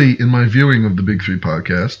early in my viewing of the Big Three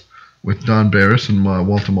podcast with Don Barris and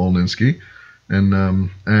Walter Molninsky, and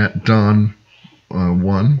at Don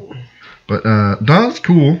 1. But Don's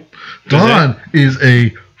cool. Don is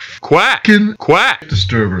a Quack. fucking Quack.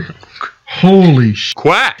 disturber. Holy shit.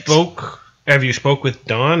 Quack. Have you spoke with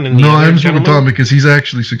Don and the No, other I haven't spoken to Don gentleman? because he's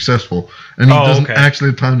actually successful. And he Oh, doesn't okay. actually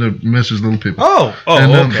have time to message little people. Oh,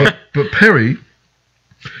 And, okay. but Perry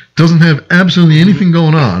doesn't have absolutely anything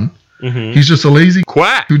going on. Mm-hmm. He's just a lazy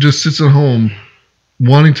Quack. who just sits at home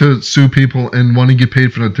wanting to sue people and wanting to get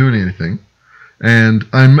paid for not doing anything. And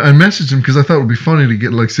I messaged him because I thought it would be funny to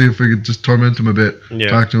get, like, see if we could just torment him a bit, Yeah.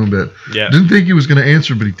 talk to him a bit. Yeah. Didn't think he was going to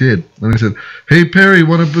answer, but he did. And I said, "Hey, Perry,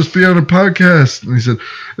 want to be on a podcast?" And he said,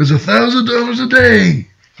 "It's $1,000 a day."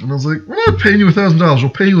 And I was like, "We're not paying you $1,000. We'll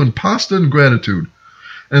pay you in pasta and gratitude."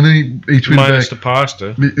 And then he tweeted Minus back. the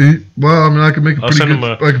pasta. Well, I mean, I could make a I'll pretty send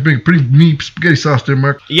good, him I could make a pretty meat spaghetti sauce there,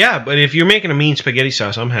 Mark. Yeah, but if you're making a mean spaghetti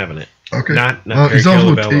sauce, I'm having it. Okay. Not he's Perry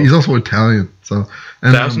also Calabello. he's also Italian, so.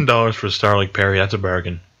 And, $1,000 for a star like Perry. That's a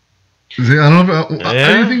bargain. see, I don't know. If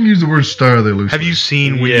I think you use the word star there, Lucy. Have you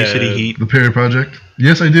seen Windy Yeah. City Heat? the Perry Project?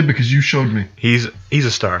 Yes, I did because you showed me. He's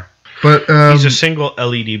a star. But He's a single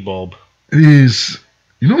LED bulb. he's,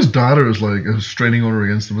 you know, his daughter is like a restraining order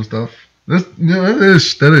against him and stuff.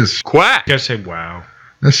 That is Quack. I gotta say, wow.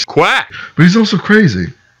 that's. Quack. But he's also crazy.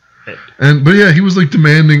 But yeah, he was like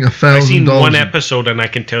demanding I've seen $1,000. one episode, and I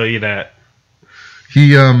can tell you that.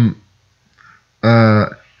 He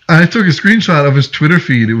I took a screenshot of his Twitter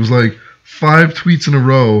feed. It was like 5 tweets in a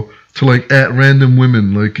row to like at random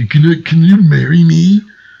women like, can you marry me?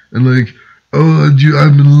 And like, oh,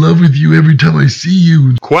 I'm in love with you every time I see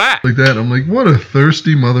you. Quack. Like that. I'm like, what a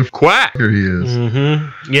thirsty motherfucker Quack. he is.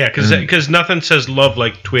 Mm-hmm. Yeah, because nothing says love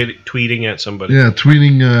like tweeting at somebody. Yeah,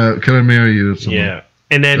 tweeting, can I marry you? To someone. Yeah,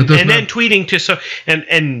 and then It does then not- tweeting to so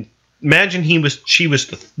and imagine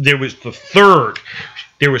there was the third.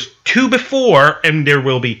 There was 2 before, and there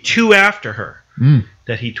will be 2 after her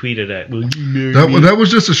that he tweeted at. Will you marry me? That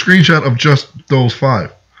was just a screenshot of just those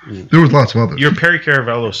 5. There was lots of others. Your Perry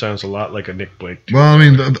Caravello sounds a lot like a Nick Blake. Well, I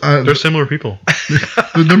mean, They're similar people.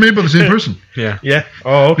 they're made by the same person. Yeah. Yeah.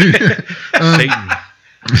 Oh, okay. Satan.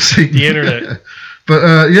 Satan. The internet.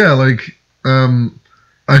 But yeah, like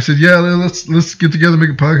I said, yeah, let's get together and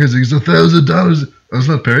make a podcast. It's $1,000. That's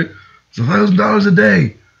not Perry. It's $1,000 a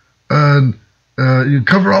day, and you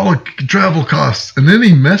cover all the travel costs. And then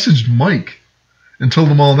he messaged Mike and told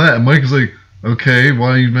him all that. And Mike was like, "Okay, why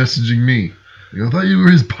are you messaging me? I thought you were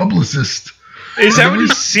his publicist." Is that what he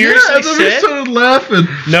seriously and then we said? started laughing.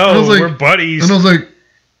 And I No, was like- we're buddies. And I was like,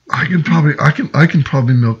 I can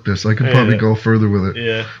probably milk this. I can probably go further with it.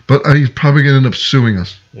 Yeah. But he's probably gonna end up suing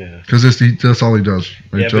us Yeah. because that's all he does,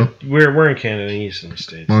 right, Yeah, Joe? but we're in Canada. He's in the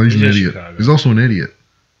States. Well, he's an in idiot. Chicago. He's also an idiot.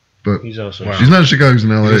 But He's also. Wow. he's not in Chicago. He's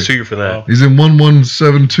in LA. He'll sue you for that. He's in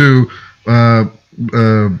 1172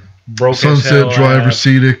 Broke as Sunset hell Drive, ass.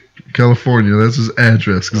 Reseda, California. That's his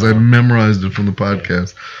address because I memorized it from the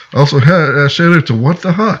podcast. Also, shout out to What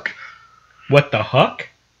the Huck. What the huck?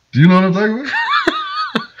 Do you know what I'm talking about?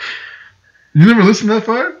 You never listened that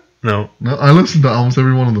far? No. No, I listened to almost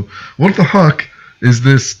every one of them. What the Huck is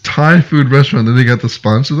this Thai food restaurant that they got to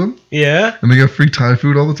sponsor them, Yeah. and they got free Thai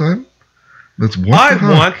food all the time? That's What I the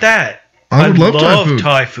Huck. want that. I would love Thai food.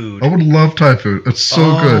 Thai food. I would love Thai food. It's so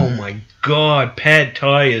Oh good. my god, pad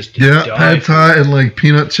Thai is to Yeah, die pad for. Thai and like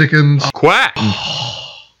peanut chickens. Quack.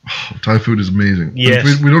 Thai food is amazing.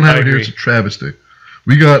 Yes, we don't have I it here. agree. It's a travesty.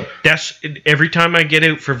 We got That's every time I get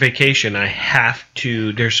out for vacation. I have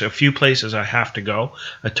to. There's a few places I have to go.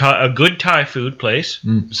 A good Thai food place.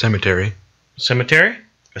 Cemetery. Cemetery.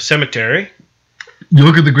 A cemetery. you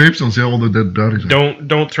look at the gravestones, see all the dead bodies.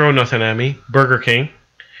 Don't throw nothing at me. Burger King.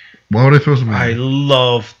 Why would I throw something? I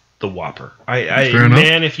love the Whopper. I Fair enough.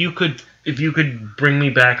 man, if you could bring me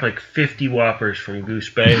back like 50 Whoppers from Goose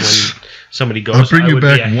Bay when somebody goes, I'll bring I you would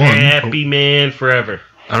back be a one. happy man forever.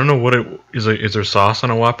 I don't know what it is. Is there sauce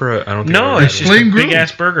on a Whopper? I don't think. No, I've it's had just it. a flame big grilled.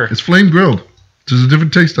 ass burger. It's flame grilled. There's a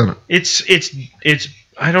different taste on it. It's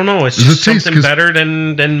I don't know. It's Does just it taste- something 'cause- better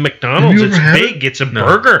than McDonald's. Have you It's ever had big. it? It's a No.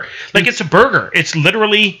 burger. Like it's a burger. It's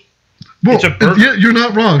literally, Well, It's a burger. yeah, you're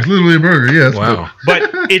not wrong. It's literally a burger. Yes. Wow. but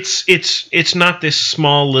it's not this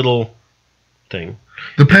small little thing.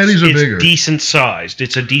 The patties are It's bigger. decent sized.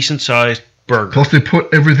 It's a decent sized burger. Plus, they put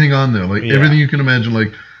everything on there, like Yeah. everything you can imagine,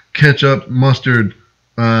 like ketchup, mustard,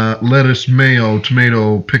 lettuce, mayo,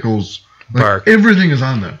 tomato, pickles. Like, Bark. everything is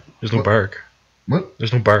on there. There's no bark. What?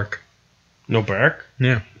 There's no bark. No bark.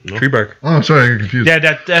 Yeah. No. Tree bark. Oh, sorry, I got confused. Yeah,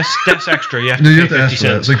 that's extra. You have to No, pay you have to 50 ask for that.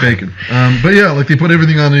 cents. It's like bacon. But yeah, like they put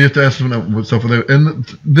everything on there. You have to ask them what stuff with it. And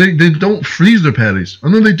they don't freeze their patties. I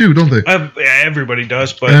know they do, don't they? Everybody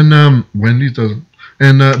does, but And Wendy's doesn't.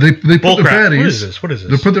 And they put their Bullcrap. patties. What is this? What is They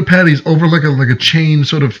this? put their patties over like a chain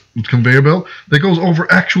sort of conveyor belt that goes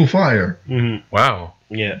over actual fire. mhm, Wow.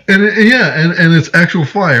 yeah, And and it's actual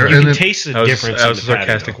fire. you and can it, taste the That was, difference. that was in the patty,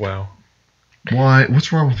 sarcastic. though. Wow. why?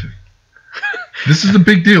 What's wrong with you? This is a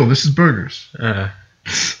big deal. This is burgers.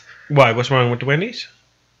 Why? What's wrong with the Wendy's?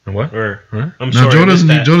 What? Or Huh? I'm No, sorry, Joe I missed doesn't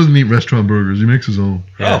eat. that. Joe doesn't eat restaurant burgers. He makes his own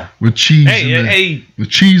Oh, with cheese. hey, in the, hey! with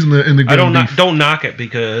cheese in the I ground don't beef. don't knock it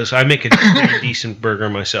because I make a pretty decent burger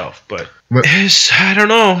myself, but What? it's, I don't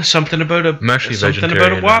know, something about I'm actually something about a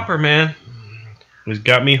vegetarian now. Whopper, man. It's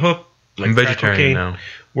got me hooked. Like I'm crack vegetarian cocaine. now.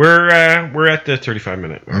 We're at the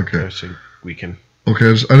 35-minute mark. Okay. So we can Okay,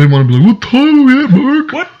 I didn't want to be like, what time are we at,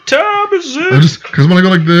 Mark? What time is it? I just because when I go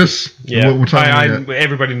like this, Yeah, what time are we at?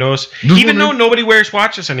 everybody knows. Just Even though wondering- nobody wears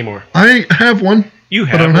watches anymore. I have one. You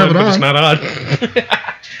But I have don't have one, it but it's on. not on.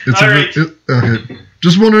 It's All a, right. okay.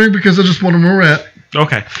 Just wondering because I just want to know where we're at.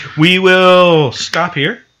 Okay, we will stop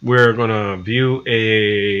here. We're gonna view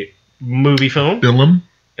a movie film, Film.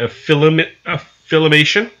 a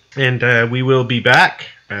filmation, and we will be back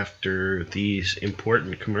after these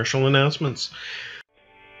important commercial announcements.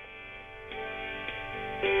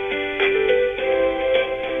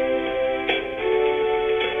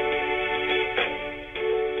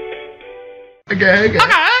 Okay.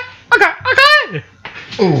 Okay.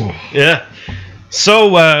 Oh. Yeah.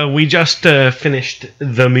 So we just finished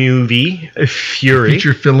the movie Fury,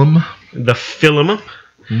 Feature film. the film.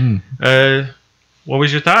 What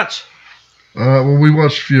was your thoughts? Well, we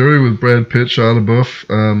watched Fury with Brad Pitt, Shia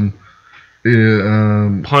LaBeouf.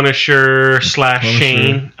 Punisher / Punisher.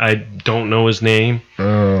 Shane. I don't know his name.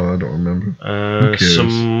 Oh, I don't remember. Who cares?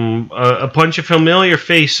 A bunch of familiar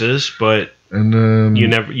faces, but And you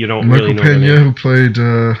don't Michael really know their Pena, name. who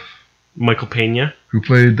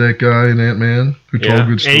played that guy in Ant-Man, who told Yeah,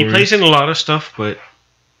 good and stories. he plays in a lot of stuff, but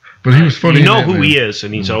But he was funny. you in know who Ant-Man. he is,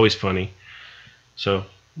 and he's always funny. So,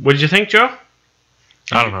 what did you think, Joe?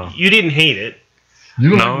 I don't know. You didn't hate it. You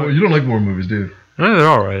don't No. like you don't like war movies, do you? No, they're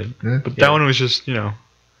all right. Yeah. But Yeah. that one was just, It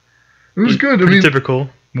was good. I pretty mean, typical.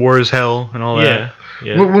 War is hell and all Yeah, that.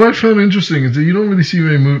 yeah. what I found interesting is that you don't really see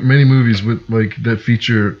many movies with like that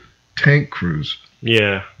feature tank crews,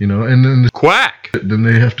 Yeah. and then Quack! then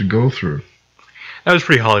they have to go through. That was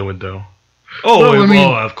pretty Hollywood, though. Oh, Well, I mean-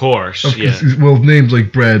 of course. Yeah. Well, names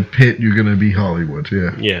like Brad Pitt, you're gonna be Hollywood,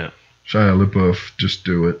 yeah. Yeah. Shia LaBeouf, just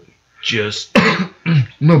do it. Just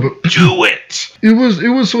No, but do it. it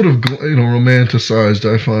was sort of romanticized.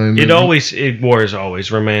 I find War is always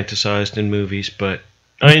romanticized in movies, but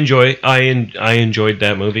I enjoyed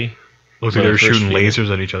that movie. Looked Well, like they were first shooting few.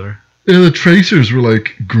 lasers at each other. the tracers were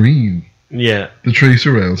like green. Yeah. The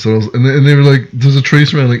tracer rounds, and they were like, there's a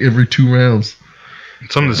tracer round like every 2 rounds.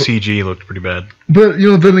 Some of the CG looked pretty bad. But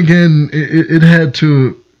then again, it had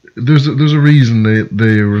to. There's a reason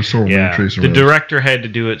they were so many Yeah. tracer The rounds. director had to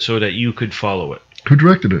do it so that you could follow it. Who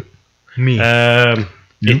directed it? Me. You?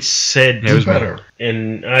 It said Yeah, it was better.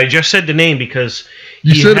 and I just said the name because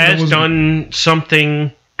You he said it, but has wasn't- done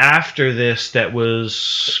something after this that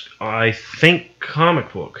was, I think,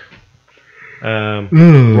 comic book. Ugh.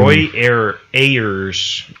 Roy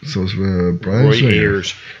Ayers. So it's Brian Roy Singer.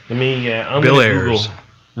 Ayers. Let me. I'm Bill gonna Ayers.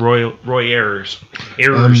 Google Roy Ayers.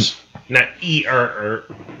 Ayers, not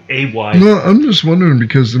ERRAY. No, I'm just wondering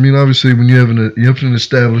because obviously when you have to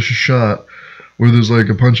establish a shot where there's like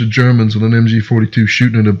a bunch of Germans with an MG42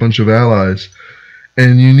 shooting at a bunch of Allies,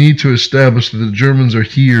 and you need to establish that the Germans are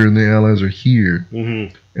here and the Allies are here,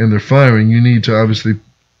 Mm-hmm. and they're firing. You need to obviously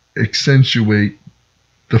accentuate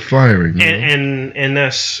the firing. you know? And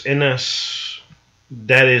that's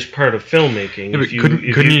that is part of filmmaking. Yeah,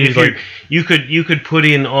 but You could put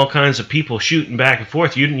in all kinds of people shooting back and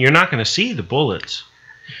forth. You're not going to see the bullets.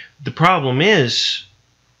 The problem is,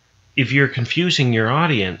 if you're confusing your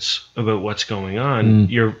audience about what's going on,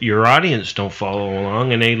 your audience don't follow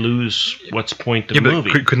along and they lose what's the point of Yeah, the but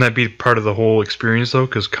movie. couldn't that be part of the whole experience, though?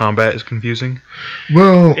 Because combat is confusing.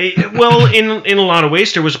 Well, Well, in a lot of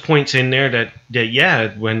ways, there was points in there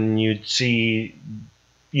that when you'd see,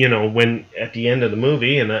 when at the end of the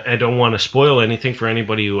movie, and I don't want to spoil anything for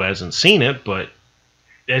anybody who hasn't seen it, but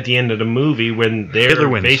at the end of the movie, when they're Hitler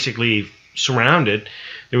wins. basically surrounded,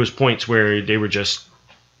 there was points where they were just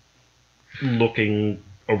looking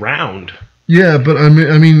around. yeah, but I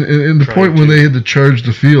mean, in the Trying point when to- they had to charge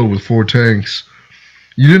the field with 4 tanks,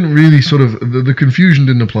 you didn't really sort of the confusion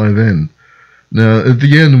didn't apply then. Now at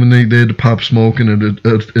the end when they had to pop smoke and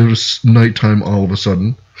it was nighttime all of a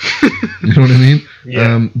sudden, you know what I mean?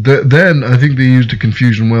 Yeah. Then I think they used the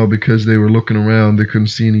confusion well because they were looking around. They couldn't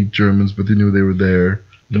see any Germans, but they knew they were there.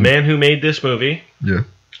 The man who made this movie Yeah.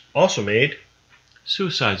 also made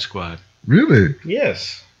Suicide Squad. Really?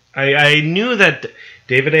 Yes, I knew that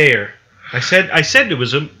David Ayer. I said it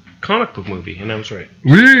was a comic book movie, and I was right.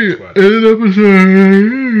 We Squad. ended up with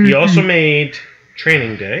He also made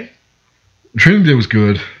Training Day. Training Day was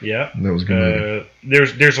good. Yeah, That was a good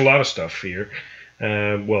movie. there's a lot of stuff here.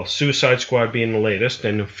 Well, Suicide Squad being the latest,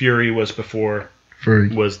 and Fury was before Furry.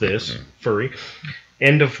 was this Fury.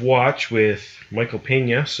 End of Watch with Michael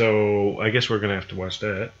Pena. So I guess we're gonna have to watch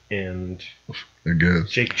that. And I guess.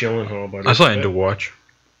 Jake Gyllenhaal. By the I saw way. End of Watch.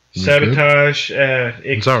 Sabotage.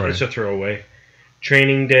 It's all right. It's a throwaway.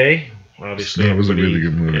 Training Day. Obviously, That was a everybody- really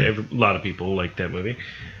good movie. A lot of people like that movie.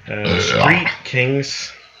 Street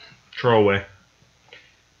Kings. Throwaway.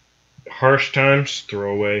 Harsh Times,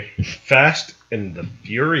 throwaway. Fast and the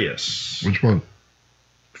Furious. Which one?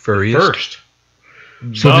 Furriest. First.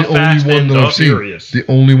 So the Fast only one and that the I've seen. Furious. The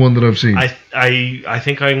only one that I've seen. I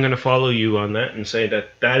think I'm going to follow you on that and say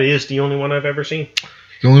that is the only one I've ever seen.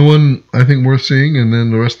 The only one I think worth seeing, and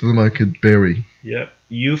then the rest of them I could bury. Yep.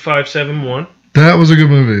 U571. That was a good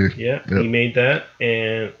movie. Yeah, Yep. he made that.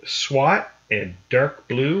 And SWAT and Dark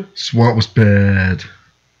Blue SWAT was bad.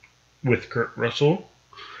 with Kurt Russell.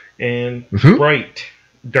 And With who? Bright.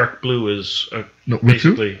 Dark Blue is No, with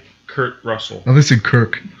who? basically Kurt Russell. Oh, they said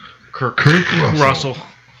Kirk. Kurt Russell.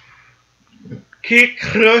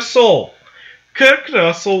 Kirk Russell. Kirk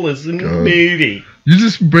Russell is in the God. movie. You're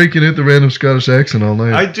just breaking it the random Scottish accent all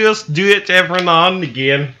night. I just do it every now and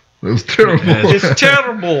again. That was terrible. It's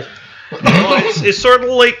terrible. It's sort of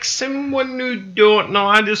like someone who don't know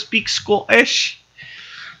how to speak Scottish.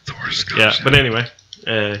 It's the worst Yeah, Scottish but anyway,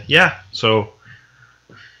 so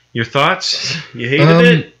your thoughts? You hated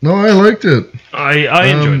it? No, I liked it. I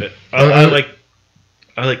enjoyed it. I-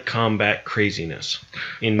 I like combat craziness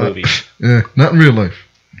in movies. Yeah, not in real life.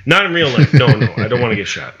 Not in real life. No, I don't want to get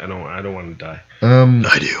shot. I don't want to die.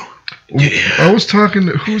 I do. I was talking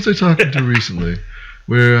to, who was I talking to recently?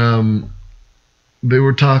 Where they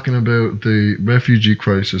were talking about the refugee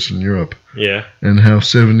crisis in Europe Yeah. and how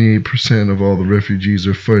 78% of all the refugees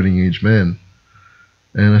are fighting age men.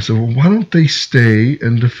 And I said, well, why don't they stay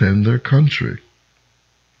and defend their country?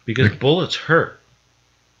 Because bullets hurt.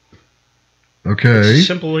 Okay. It's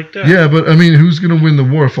simple like that. Yeah, but I mean, who's going to win the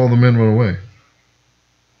war if all the men run away?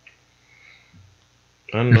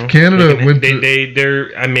 I don't know. If Canada went to-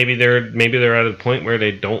 maybe they're at a point where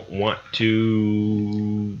they don't want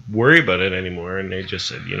to worry about it anymore, and they just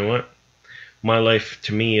said, you know what, my life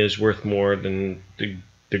to me is worth more than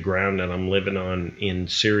the ground that I'm living on in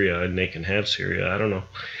Syria, and they can have Syria. I don't know.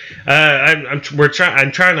 I'm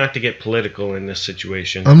trying not to get political in this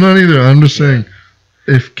situation. I'm not either. I'm just saying,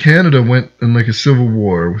 if Canada went in like a civil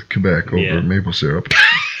war with Quebec over Yeah. maple syrup,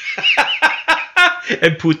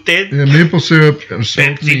 And Putin, yeah, maple syrup and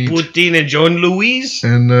smoked Betsy meat, Putin, and John Louise.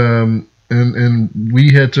 and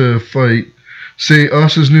we had to fight. Say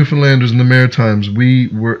us as Newfoundlanders in the Maritimes, we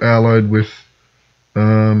were allied with,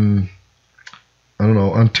 I don't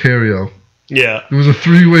know, Ontario. Yeah. It was a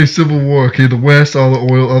three-way civil war. Okay, the West, all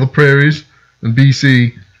the oil, all the prairies, and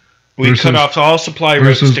BC We versus- cut off all supply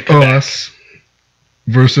routes versus to Quebec. us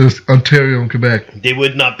versus Ontario and Quebec. They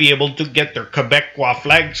would not be able to get their Quebecois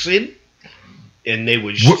flags in, and they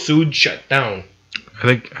would What- soon shut down. I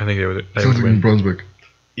think they would Sounds like New win. Brunswick.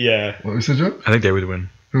 Yeah, What you said, Joe? I think they would win.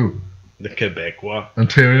 Who? the Quebecois.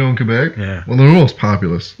 Ontario and Quebec? Yeah. Well, they're almost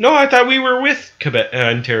populous. No, I thought we were with Quebec,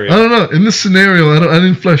 Ontario. I don't know. In this scenario, I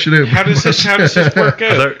didn't flesh it out. How does this work I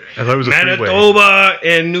out? thought it was a freeway. Manitoba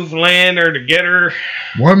and Newfoundland are together.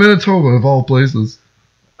 Why Manitoba of all places?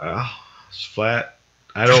 Oh, it's flat.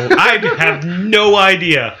 I have no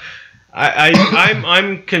idea.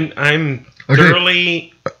 I'm Okay.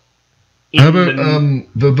 thoroughly. How about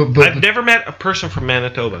I've never met a person from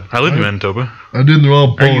Manitoba. I lived in Manitoba. I didn't. They're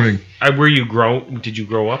all boring. Were you grown? Did you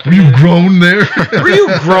grow up? Were you grown there? Were you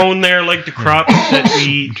grown there like the crops that we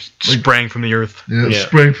eat? Sprang from the earth. Yeah, Yeah.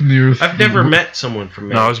 sprang from the earth. I've never met someone from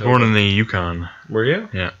No, Manitoba. I was born in the Yukon. Were you?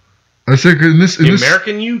 I said in this The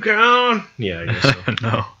American Yukon? Yeah, I guess so.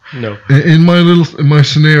 No. No. in my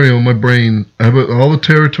scenario, in my brain, I have all the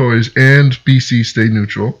territories and BC stay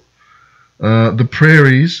neutral. The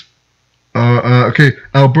prairies. Okay,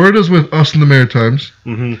 Alberta's with us in the Maritimes,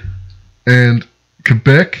 hmm and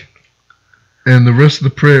Quebec, and the rest of the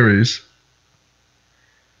prairies.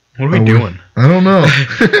 What are we with- doing? I don't know.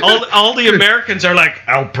 all the Americans are like,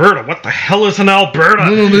 Alberta? What the hell is an Alberta?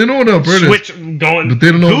 No, they know what Alberta is. Switch going. But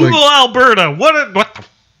they don't know, Google like- Alberta. What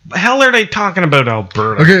the hell are they talking about,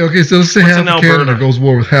 Alberta? Okay, so let's say What's half in of Alberta? Canada goes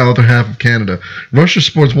war with the other half of Canada. Russia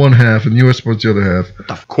supports one half, and the U.S. supports the other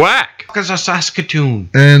half. Quack! What is a Saskatoon?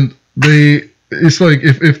 And it's like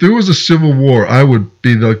if there was a civil war, I would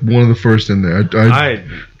be like one of the first in there. To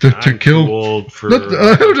I'm kill. too old for.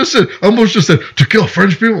 I almost just said to kill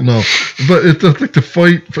French people. No, but it's like to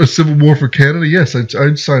fight for a civil war for Canada. Yes,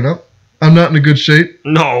 I'd sign up. I'm not in a good shape.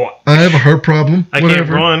 No, I have a heart problem. I whatever. can't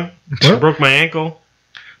run. What? I broke my ankle.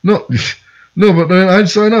 No, but then I'd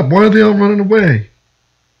sign up. Why are they all running away?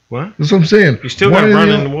 What? That's what I'm saying. You still Why got are to run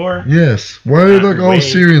they in all- the war? Yes. Why are Not like all away. the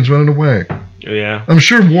Syrians running away? Yeah. I'm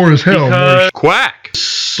sure war is hell. Because, Quack!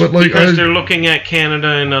 But like because I- they're looking at Canada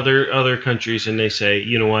and other countries, and they say,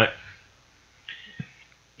 you know what?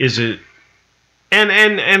 Is it?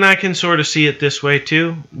 And I can sort of see it this way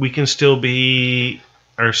too. We can still be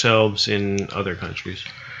ourselves in other countries.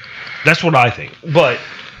 That's what I think. But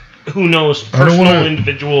who knows, I don't personal, wanna-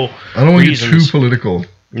 individual I don't want to get reasons. too political No,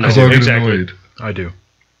 because I'll get exactly. annoyed. I do.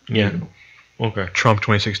 Yeah. Okay. Trump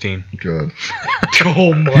 2016. God,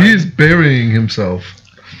 Oh my. he's burying himself.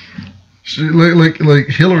 Like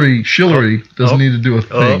Hillary doesn't need to do a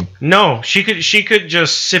thing. No, she could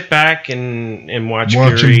just sit back and watch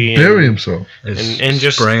Watch Fury him bury himself. and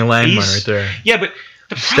just spraying a landmine he's- right there. Yeah, but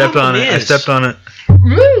the Stepped on problem it. I is, stepped on it.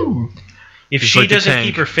 Woo! if Just she like the doesn't tank.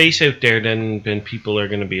 keep her face out there, then people are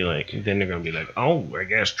gonna be like, oh, I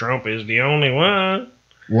guess Trump is the only one.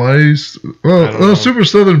 Why is I don't know. super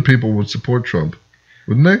Southern people would support Trump,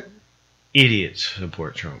 wouldn't they? Idiots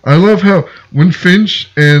support Trump. I love how when Finch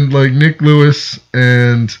and like Nick Lewis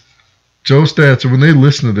and Joe Stats, when they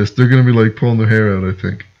listen to this, they're gonna be like pulling their hair out. I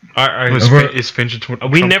think. Is Finch a Trump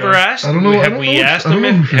We never guy? asked. I don't know- I Have don't we know- asked I don't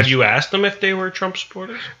them? know who Have Finch- you asked them if they were Trump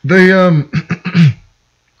supporters? They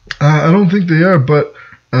I don't think they are, but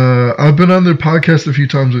I've been on their podcast a few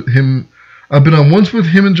times with him. I've been on once with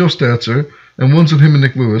him and Joe Statzer, and once with him and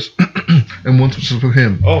Nick Lewis, and once just with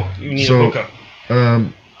him. Oh, you need So, a hookup.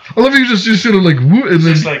 I love you just sort of like woo, and It's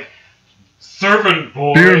then just like servant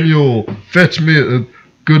boy. beer mule, fetch me a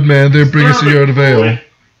good man there, bring us a yard of ale,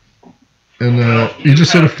 and he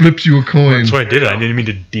just sort of flips you a coin. That's why I did it. I didn't mean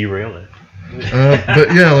to derail it.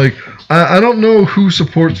 But yeah, like I don't know who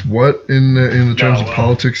supports what in the terms of well.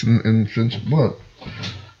 politics and Finch. What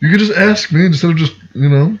you could just ask me instead of just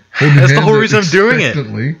holding your That's the hands whole out reason I'm doing it.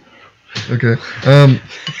 expectantly. Okay.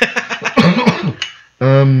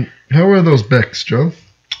 How are those Becks, Joe?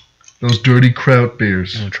 Those dirty Kraut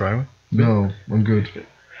beers. You want to try one? No, I'm good.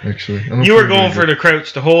 Actually, I don't You were feel going very for the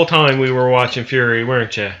Krauts the whole time we were watching Fury,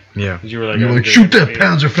 weren't you? Yeah. You were like, good. You're I'm like, good shoot at that beer."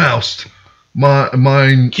 Panzerfaust.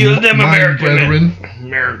 Mine, Kill them mine American brethren.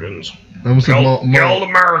 Americans. I almost said Kill the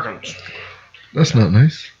Americans. That's not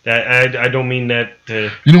nice. I don't mean that.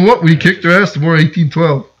 You know what? We kicked their ass. The war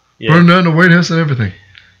 1812. Yeah. Burned down the White House and everything.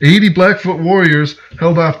 80 Blackfoot warriors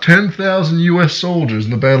held off 10,000 U.S. soldiers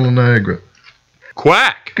in the Battle of Niagara.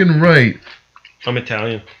 Quack! Fucking right. I'm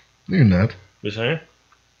Italian. No, you're not. Was I?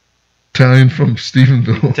 Italian from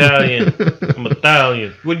Stephenville. Italian. I'm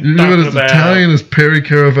Italian. What are you You know what? talking As about? Italian as Perry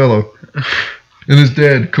Caravello. And his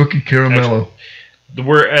dad, Cookie Caramello. The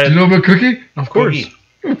word. Do you know about Cookie? Of course. Cookie.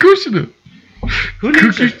 Of course you do. Who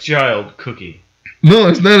names Cookie? their child Cookie? No,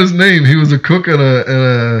 it's not his name. He was a cook in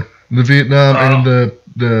the Vietnam and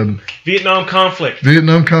the Vietnam conflict.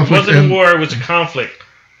 Vietnam It conflict. wasn't and, a war. It was a conflict.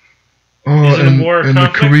 oh, Is it and, a war? and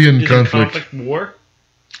conflict? the Korean Is conflict. It a conflict war?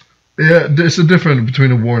 Yeah, there's a difference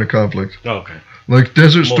between a war and a conflict. Oh, okay. Like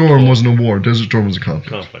Desert Storm Multiple. wasn't a war. Desert Storm was a conflict.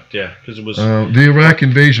 Conflict. Yeah, because it was. The Iraq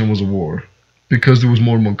invasion was a war because there was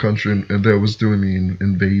more than one country and that was doing the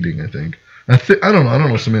invading. I think. I don't know. I don't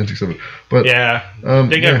know semantics of it. But yeah,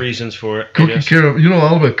 they got reasons for it. I Cookie guess. Caramel. You know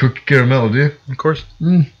all about Cookie Caramello, do you? Of course.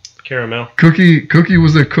 Caramel. Cookie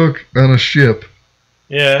was a cook on a ship,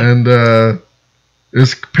 Yeah. and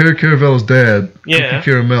it's Perry Caravello's dad, Yeah.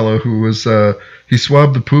 Cookie Caramello, who was he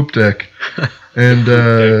swabbed the poop deck,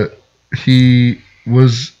 and he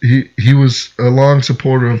was a long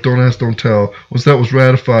supporter of Don't Ask, Don't Tell. Once that was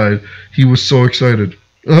ratified, he was so excited.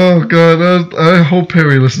 Oh God, I hope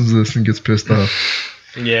Perry listens to this and gets pissed off.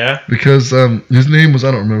 Yeah. Because his name was,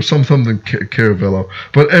 I don't remember, something Caravello.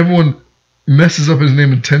 But everyone messes up his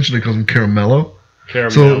name intentionally, calls him Caramello.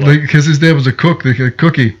 Caramel. So, because his dad was a cook, they said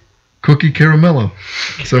Cookie Caramello.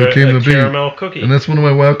 So it came to be. Caramel cookie. And that's one of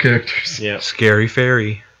my WoW characters. Yeah. Scary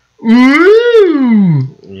Fairy.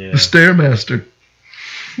 Ooh! Yeah. The Stairmaster.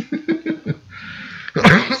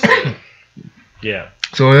 Yeah.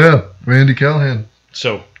 So, yeah, Randy Callahan.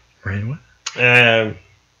 So. Right, what?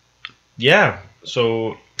 Yeah.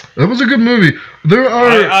 So That was a good movie. There are.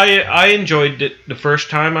 I enjoyed it the first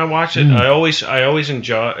time I watched it. I always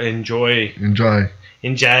enjoy. Enjoy.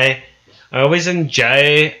 I always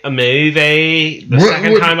enjoy a movie the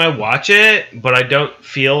second time I watch it, but I don't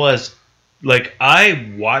feel as like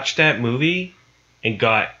I watched that movie and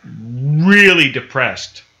got really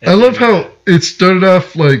depressed. I love how it started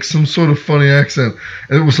off like some sort of funny accent,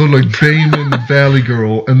 and it was sort of like Bayman the Valley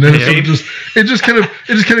Girl, and then it just kind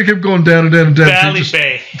of kept going down and down and down Valley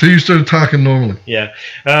Bay. until you started talking normally. Yeah.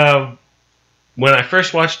 When I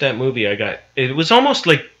first watched that movie, it was almost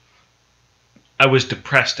like I was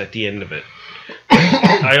depressed at the end of it.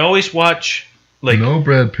 I always watch like No,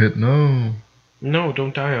 Brad Pitt, no. No,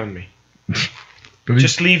 don't die on me. But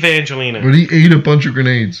Just leave Angelina. But he ate a bunch of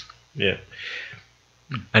grenades. Yeah.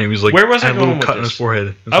 And he was like, Where was I had a little going with cut in this? his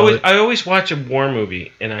forehead. That's I always watch a war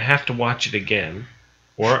movie and I have to watch it again,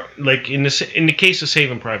 or like in the case of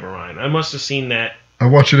Saving Private Ryan, I must have seen that I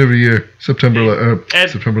watch it every year. September 11th. At-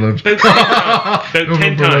 September 11th. about 10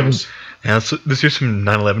 November times. Yeah, let's hear some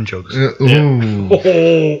 9/11 jokes. Ooh.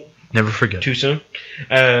 Oh, Never forget. too soon.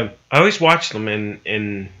 I always watch them,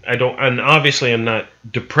 and I don't. And obviously, I'm not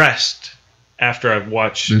depressed after I've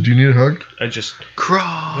watched. Did you need a hug? I just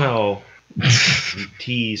Crawl. well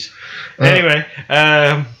tease. Uh, Anyway,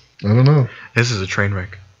 I don't know. This is a train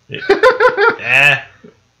wreck.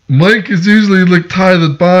 Mike is usually like tie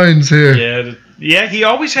that binds here. yeah. He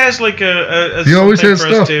always has like a He always something has for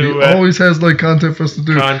us stuff. to, He always has like content for us to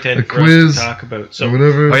do. content a for quiz us to talk about. So, or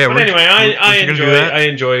whatever. Oh yeah. but anyway, I we're gonna do that?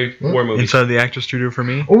 enjoy What? war movies. Inside the actor studio for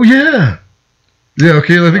me. Oh yeah. Yeah.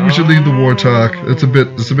 Okay. I think we should leave the war talk. It's a bit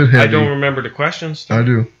heavy. I don't remember the questions. I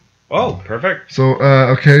do. Oh, perfect. So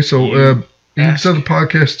okay. So You you can set the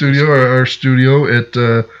podcast studio, our studio at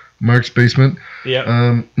Mark's basement.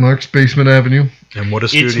 Yeah. Mark's Basement Avenue. And what a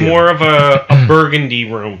studio. It's more of a burgundy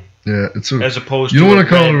room Yeah. It's a. as opposed You to don't a want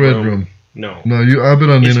to call it a red room. room. No. No, I've been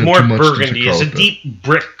on the It's internet more too much to burgundy. call It's a it that. deep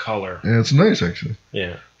brick color. Yeah, it's nice actually.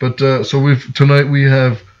 Yeah. But so tonight we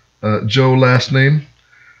have Joe last name.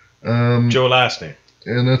 Joe last name.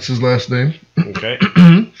 And that's his last name. Okay.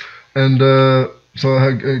 And so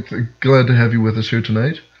glad to have you with us here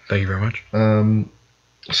tonight. Thank you very much.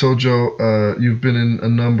 So Joe, you've been in a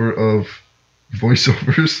number of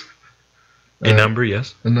voiceovers. A number,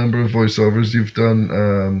 yes. A number of voiceovers. You've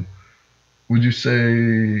done. Would you say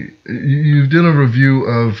you did a review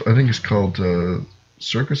of? I think it's called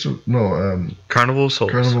Circus. Carnival of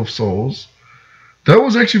Souls. Carnival of Souls. That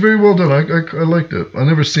was actually very well done. I liked it. I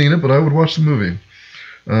never seen it, but I would watch the movie.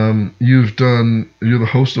 You're the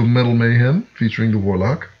host of Metal Mayhem featuring the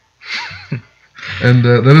Warlock. And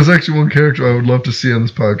that is actually one character I would love to see on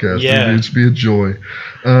this podcast. Yeah. It'd be a joy.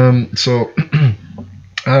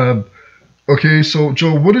 Okay, so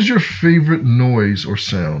Joe, what is your favorite noise or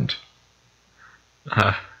sound?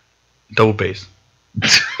 Double bass.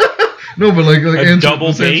 No, but like double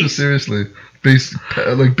answer bass? Seriously. Bass,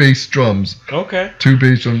 like bass drums. Okay. 2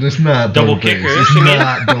 bass drums. It's not Double double kicker, bass. It's you mean?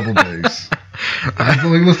 not double bass.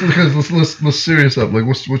 Let's serious up. Like,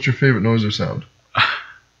 what's your favorite noise or sound?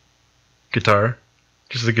 Guitar.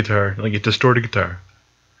 Just the guitar. Like a distorted guitar.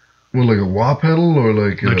 Well, like a wah pedal or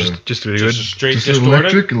like No, just really good. Just a straight just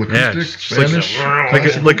distorted. electric, Yeah, acoustic, just like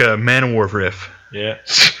Spanish. like a Man-O-War riff. Yeah.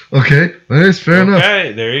 Okay, nice, fair enough.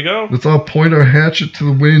 Okay, there you go. Let's all point our hatchet to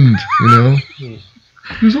the wind, you know.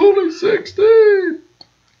 He's only 16.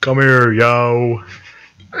 Come here, yo.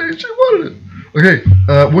 Hey, she wanted it.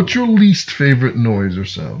 Okay, what's your least favorite noise or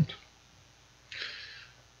sound?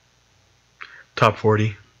 Top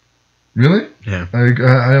 40. Really? Yeah.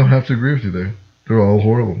 I don't have to agree with you there. They're all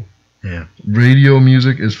horrible. Yeah. Radio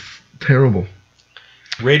music is terrible.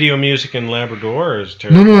 Radio music in Labrador is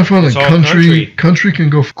terrible. No, I find It's like all country can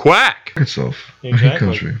go f Quack. itself. I hate Exactly.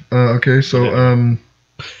 country. Okay, so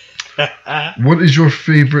Yeah. what is your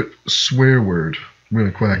favorite swear word? We're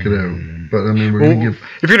gonna quack it out, but I mean we're Well, gonna give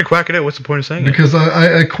if you're gonna quack it out, what's the point of saying it? because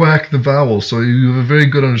I quack the vowels, so you have a very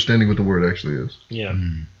good understanding what the word actually is. Yeah.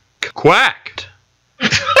 Quacked.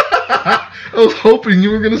 I was hoping you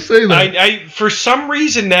were gonna say that. I for some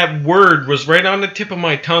reason that word was right on the tip of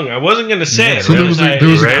my tongue. I wasn't gonna say it. So there was a-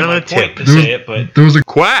 right on the point tip. to There was- say it, but There was a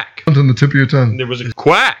Quack. on the tip of your tongue. there was a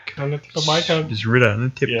Quack. on the tip of my tongue. Just right on the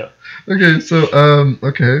tip. Yeah. Okay, so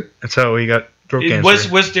okay. That's how we got throat It cancer.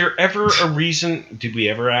 was there ever a reason? Did we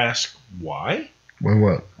ever ask why? Why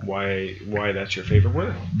what? Why that's your favorite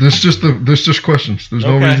word? There's just questions. There's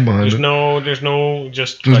no reason behind there's it. there's no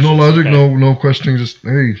just There's no questions. logic, Okay. no questioning. Just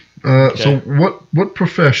hey. So what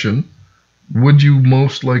profession would you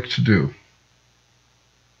most like to do?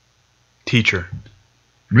 Teacher.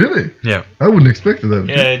 Really? Yeah. I wouldn't expect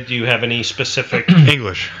that. Do you have any specific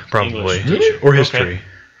English, probably. English teacher? Or history. Okay.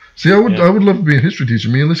 See, I would Yeah. I would love to be a history teacher.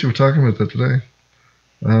 Me and Lissy were talking about that today.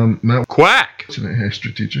 Matt Quack. was a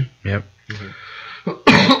history teacher. Yep.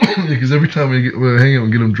 Because every time we hang out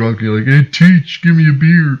and get him drunk, you're like, "Hey, teach, give me a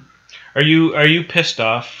beer." Are you pissed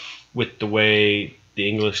off with the way the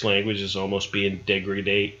English language is almost being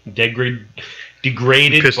degraded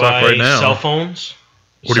Pissed off by right now. cell phones?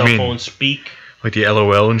 What do you cell mean? phone speak? Like the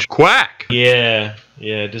LOL and quack. Yeah.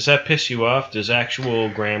 Does that piss you off? Does actual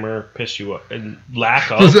grammar piss you off? And lack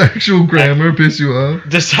Does of? actual grammar piss you off?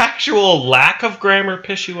 Does actual lack of grammar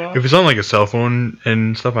piss you off? If it's on like a cell phone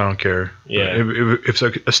and stuff, I don't care. Yeah. If it's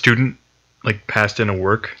like a student like passed in a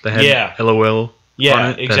work that had Yeah. LOL. Yeah, on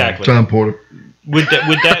it, then- exactly. Tom Porter.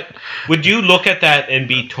 Would you look at that and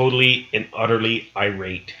be totally and utterly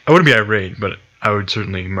irate? I wouldn't be irate, but I would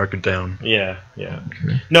certainly mark it down. Yeah.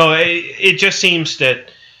 Okay. No, it just seems that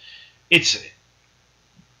it's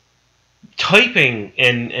typing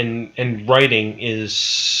and writing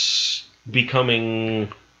is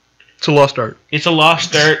becoming It's a lost art. It's a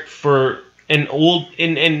lost art for an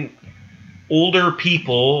older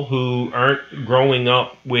people who aren't growing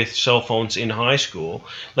up with cell phones in high school.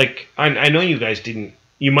 Like, I know you guys didn't.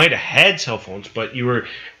 You might have had cell phones, but you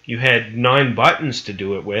had 9 buttons to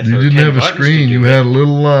do it with. You or didn't 10 have a buttons to screen. do You it. had a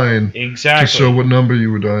little line Exactly. to show what number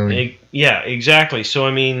you were dialing. Yeah, exactly. So,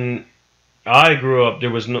 I mean, I grew up, there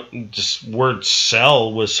was no, just word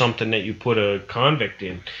cell was something that you put a convict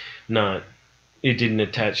in. It didn't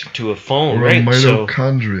attach to a phone, Or right? a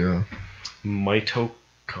mitochondria.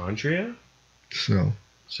 Mitochondria?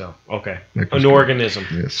 So, okay. Microscope. An organism.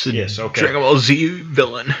 yes. Yes, okay. Dragon Ball Z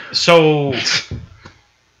villain.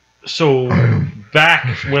 So back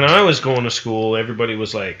when I was going to school, everybody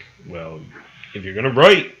was like, well, if you're going to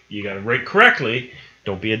write, you got to write correctly.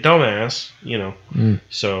 Don't be a dumbass, you know.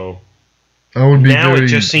 So I would be now very, it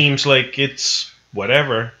just seems like it's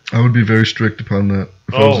whatever. I would be very strict upon that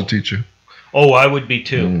if I was a teacher. Oh, I would be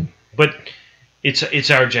too. Mm. But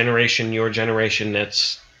it's our generation, your generation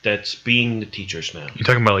that's being the teachers now. You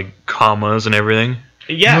talking about like commas and everything?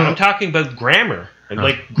 Yeah, No. I'm talking about grammar.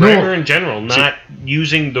 Like No. grammar in general, not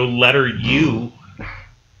using the letter U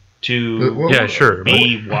to Well, Yeah, sure. but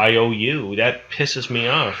B Y O U. That pisses me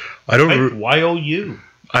off. I don't. Type Y O U.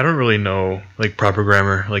 I don't really know like proper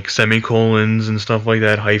grammar, like semicolons and stuff like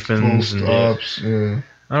that, Full hyphens. And stops. Yeah.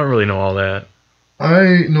 I don't really know all that.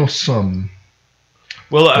 I know some.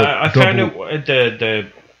 Well, But I found double- out the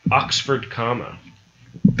Oxford comma.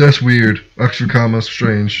 That's weird. Oxford comma's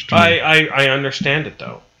strange. to me. I understand it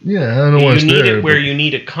though. Yeah, I don't know why You it's need there. it where but- you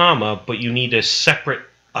need a comma, but you need a separate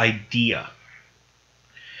idea.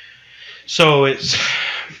 So it's.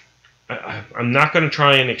 I'm not going to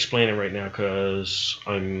try and explain it right now because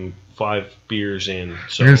I'm 5 beers in.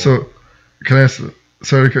 So, Okay, so can I ask?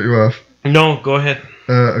 Sorry to cut you off. no, go ahead.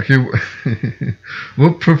 Okay,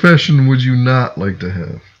 what profession would you not like to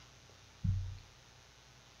have?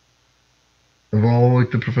 Of all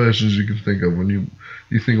like the professions you can think of, when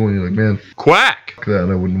you think when you're like, man, Quack! fuck that,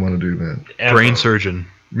 I wouldn't want to do that. Ever. Brain surgeon.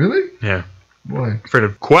 Really? Yeah. Why? Afraid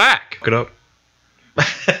of quack. Look it up.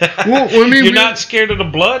 Well, I mean, You're not scared of the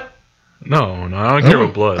blood? No, I don't care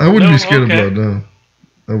about blood. I wouldn't No, be scared okay. of blood. No,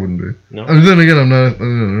 I wouldn't be. No. And then again, I'm not.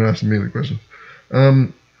 You're asking me the question.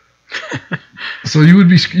 So you would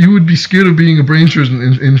be scared of being a brain surgeon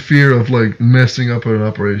in fear of like messing up an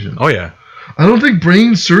operation. Oh yeah. I don't think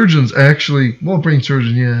brain surgeons actually. Well, brain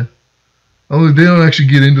surgeon, yeah. Although they don't actually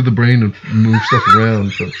get into the brain and move stuff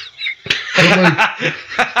around. But like,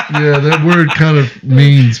 yeah, that word kind of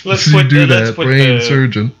means Let's you put do the- let's that. put Brain the-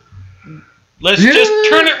 surgeon. Let's Yeah. just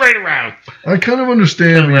turn it right around. I kind of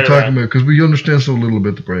understand Turn what you're right talking around. about because we understand so little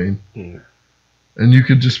about the brain. Mm. And you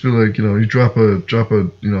could just be like, you drop a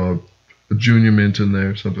a junior mint in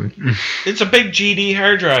there or something. It's a big GD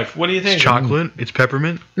hard drive. What do you think? It's chocolate. It's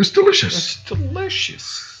peppermint. It's delicious. It's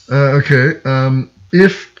delicious. Okay.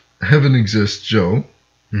 If heaven exists, Joe.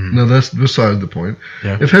 Mhm. Now that's beside the point.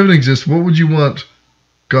 Yeah. If heaven exists, what would you want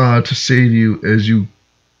God to say to you as you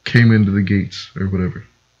came into the gates or whatever?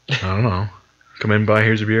 I don't know. Come in, by.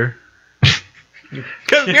 Here's a beer.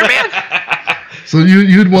 Come here, man. So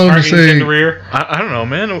you'd want him to Parking's in say, the rear. I don't know,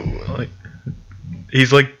 man. Like,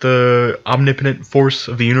 he's like the omnipotent force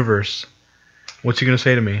of the universe. What's he gonna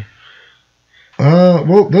say to me?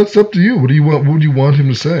 well, that's up to you. What do you want? What would you want him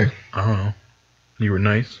to say? I don't know. You were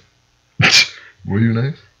nice. Were you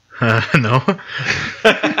nice? No.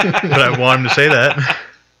 But I want him to say that.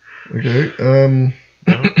 Okay.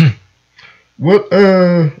 What?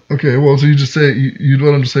 Okay. Well, so you just say you'd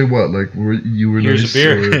want him to say what? Like, you were Here's nice? a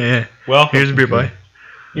beer. or- Yeah. Well, Here's a beer, by.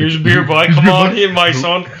 here's a beer, boy. Here's a Come beer, on boy. in, my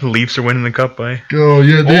son. Leafs are winning the cup, by. Oh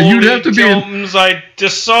yeah, you'd have to be. Jones, I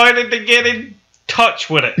decided to get in touch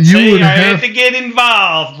with it. You See, would I have- had to get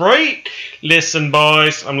involved, right? Listen,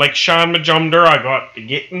 boys, I'm like Sean Majumder. I got to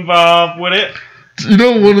get involved with it.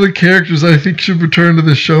 One of the characters I think should return to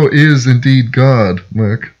the show is indeed God,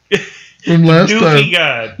 Mark. From last Doofy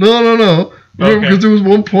time. God. No. Okay. Because there was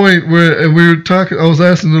one point where we were talking. I was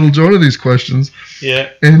asking little Jonah these questions, Yeah.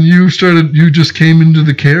 and you just came into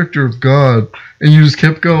the character of God, and you just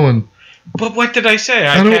kept going. But what did I say?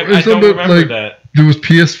 I I don't- don't it's about, remember like- that. There was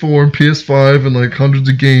PS4 and PS5 and like hundreds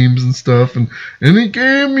of games and stuff, and any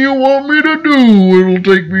game you want me to do, it'll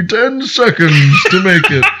take me 10 seconds to make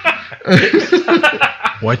it.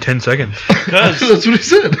 Why 10 seconds? Because That's what he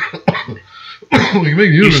said. We can make the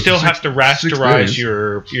you universe still in have to 6 rasterize days.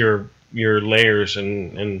 your layers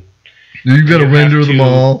and You got to you render have them to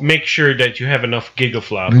all. Make sure that you have enough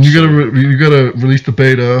gigaflops. Then you got to release the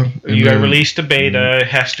beta. and You got to then- release the beta. It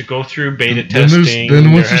has to go through beta Then testing. once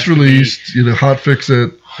There it's has to be released, you hot fix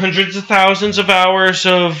it. hundreds of thousands of hours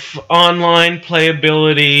of online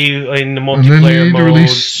playability in the And then you multiplayer need to modes.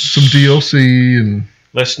 release some DLC and.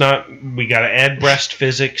 We gotta add breast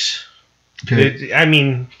physics. Okay.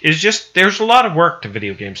 It's just, there's a lot of work to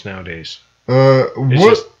video games nowadays.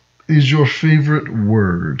 What is your favorite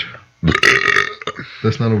word?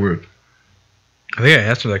 That's not a word. I think I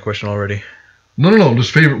answered that question already. No.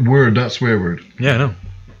 Just favorite word, not swear word. Yeah, I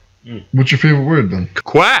know. What's your favorite word then?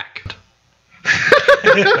 Quack.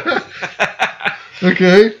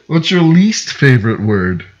 Okay. What's your least favorite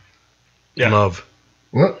word? Yeah. Love.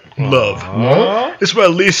 What? Love. What? It's my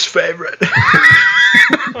least favorite.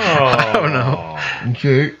 I don't know.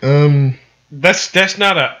 Okay. That's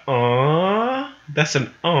not a that's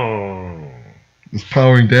an It's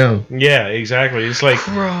powering down. Yeah, exactly. It's like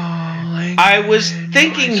Crawling. I was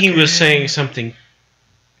thinking he was saying something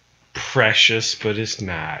precious, but it's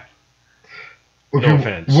not. Okay. No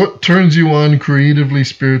offense. What turns you on creatively,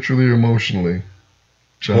 spiritually, or emotionally?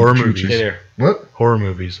 John Horror Petrucci. movies. Hey there. What? Horror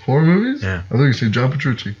movies. Horror movies? Yeah. I thought you said John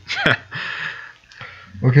Petrucci.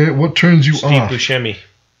 Okay. What turns you Steve off? Buscemi.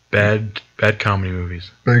 Bad comedy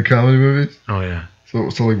movies. Bad comedy movies? Oh yeah. So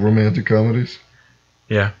like romantic comedies?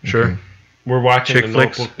 Yeah, sure. Okay. We're watching Chick The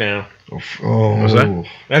flicks. Notebook now. Oh. was that?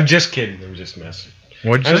 I'm just kidding. I'm just messing.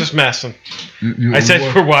 What'd I'm you just say? messing. You I said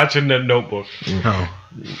what? we're watching The Notebook. Oh.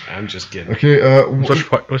 I'm just kidding. Okay.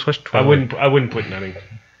 Let's watch I Twilight. wouldn't put nothing.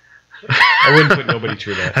 I wouldn't put nobody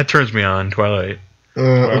through that. That turns me on, Twilight.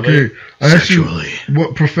 Okay. I asked you, Sexually.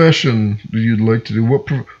 what profession do you like to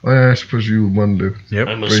do? I asked what you want to do. Yep.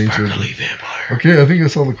 I'm a Brain sparkly surgery. vampire. Okay, I think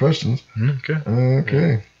that's all the questions. Okay.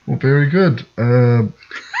 Okay. Well, very good.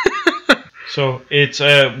 So it's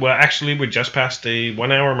actually we just passed the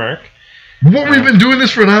 1 hour mark. What we've been doing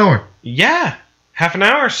this for an hour. Yeah, half an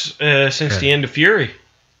hour since Okay. the end of Fury.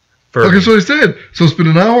 Okay, so I said. So it's been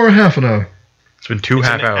an hour or half an hour. It's been two It's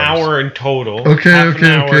half an hours. hour in total. Okay, half okay,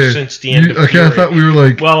 an hour okay. since the end of Okay, Fury. I thought we were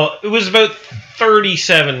like. Well, it was about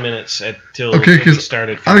 37 minutes till Okay, we 'cause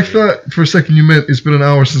started. Fury. I thought for a second you meant it's been an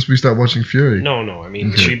hour since we stopped watching Fury. No. I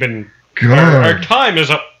mean, Okay. we've been. God. Our time is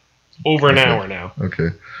up over an Okay. hour now. Okay.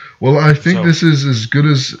 Well, I think So- this is as good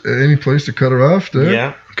as any place to cut her off there.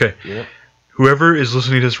 Yeah. Okay. Yeah. Whoever is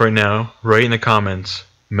listening to this right now, write in the comments,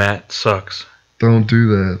 Matt sucks. Don't do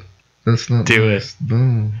that. That's not Do nice.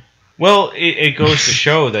 No. Well, it goes to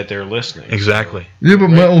show that they're listening. Exactly. Yeah, but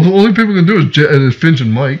the only people can do is Finch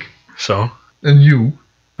and Mike So, and you.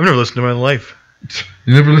 I've never listened to my life.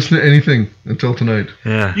 You never listen to anything until tonight.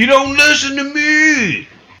 Yeah. You don't listen to me.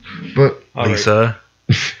 But All right. Lisa.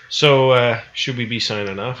 So should we be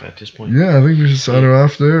signing off at this point? yeah, I think we should sign her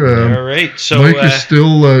off there. All right. So Mike is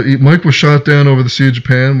still. Mike was shot down over the Sea of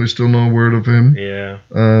Japan. We still no word of him. yeah.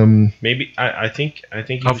 Um, Maybe I think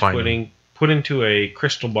he I'll was find put into a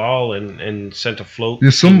crystal ball and sent afloat. yeah,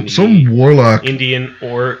 in some the warlock,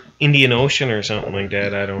 Indian Ocean or something like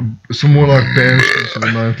that. I don't. some warlock banished him to the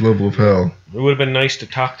 9th level of hell. It would have been nice to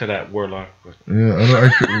talk to that warlock, but Yeah,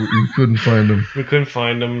 we couldn't find him. we couldn't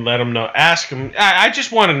find him. Let him know. Ask him. I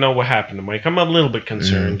just want to know what happened to Mike. I'm a little bit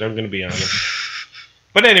concerned. I'm going to be honest.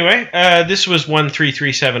 But anyway, this was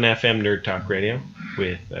 1337 FM Nerd Talk Radio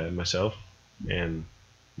with myself and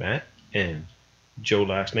Matt and Joe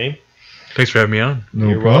last name. Thanks for having me on. No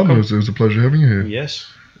You're problem. welcome. It was a pleasure having you here. Yes,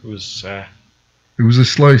 it was. It was a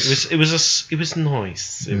slice. It was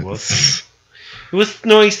nice. It was. It was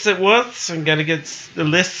nice. It was. I gotta get the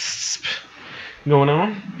lisp going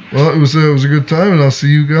on. Well, it was a good time, and I'll see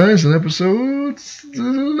you guys in episode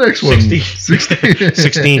the next one. 16.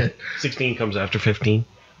 16. 16 comes after 15.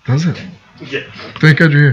 Does it? Yeah. Thank God you're here.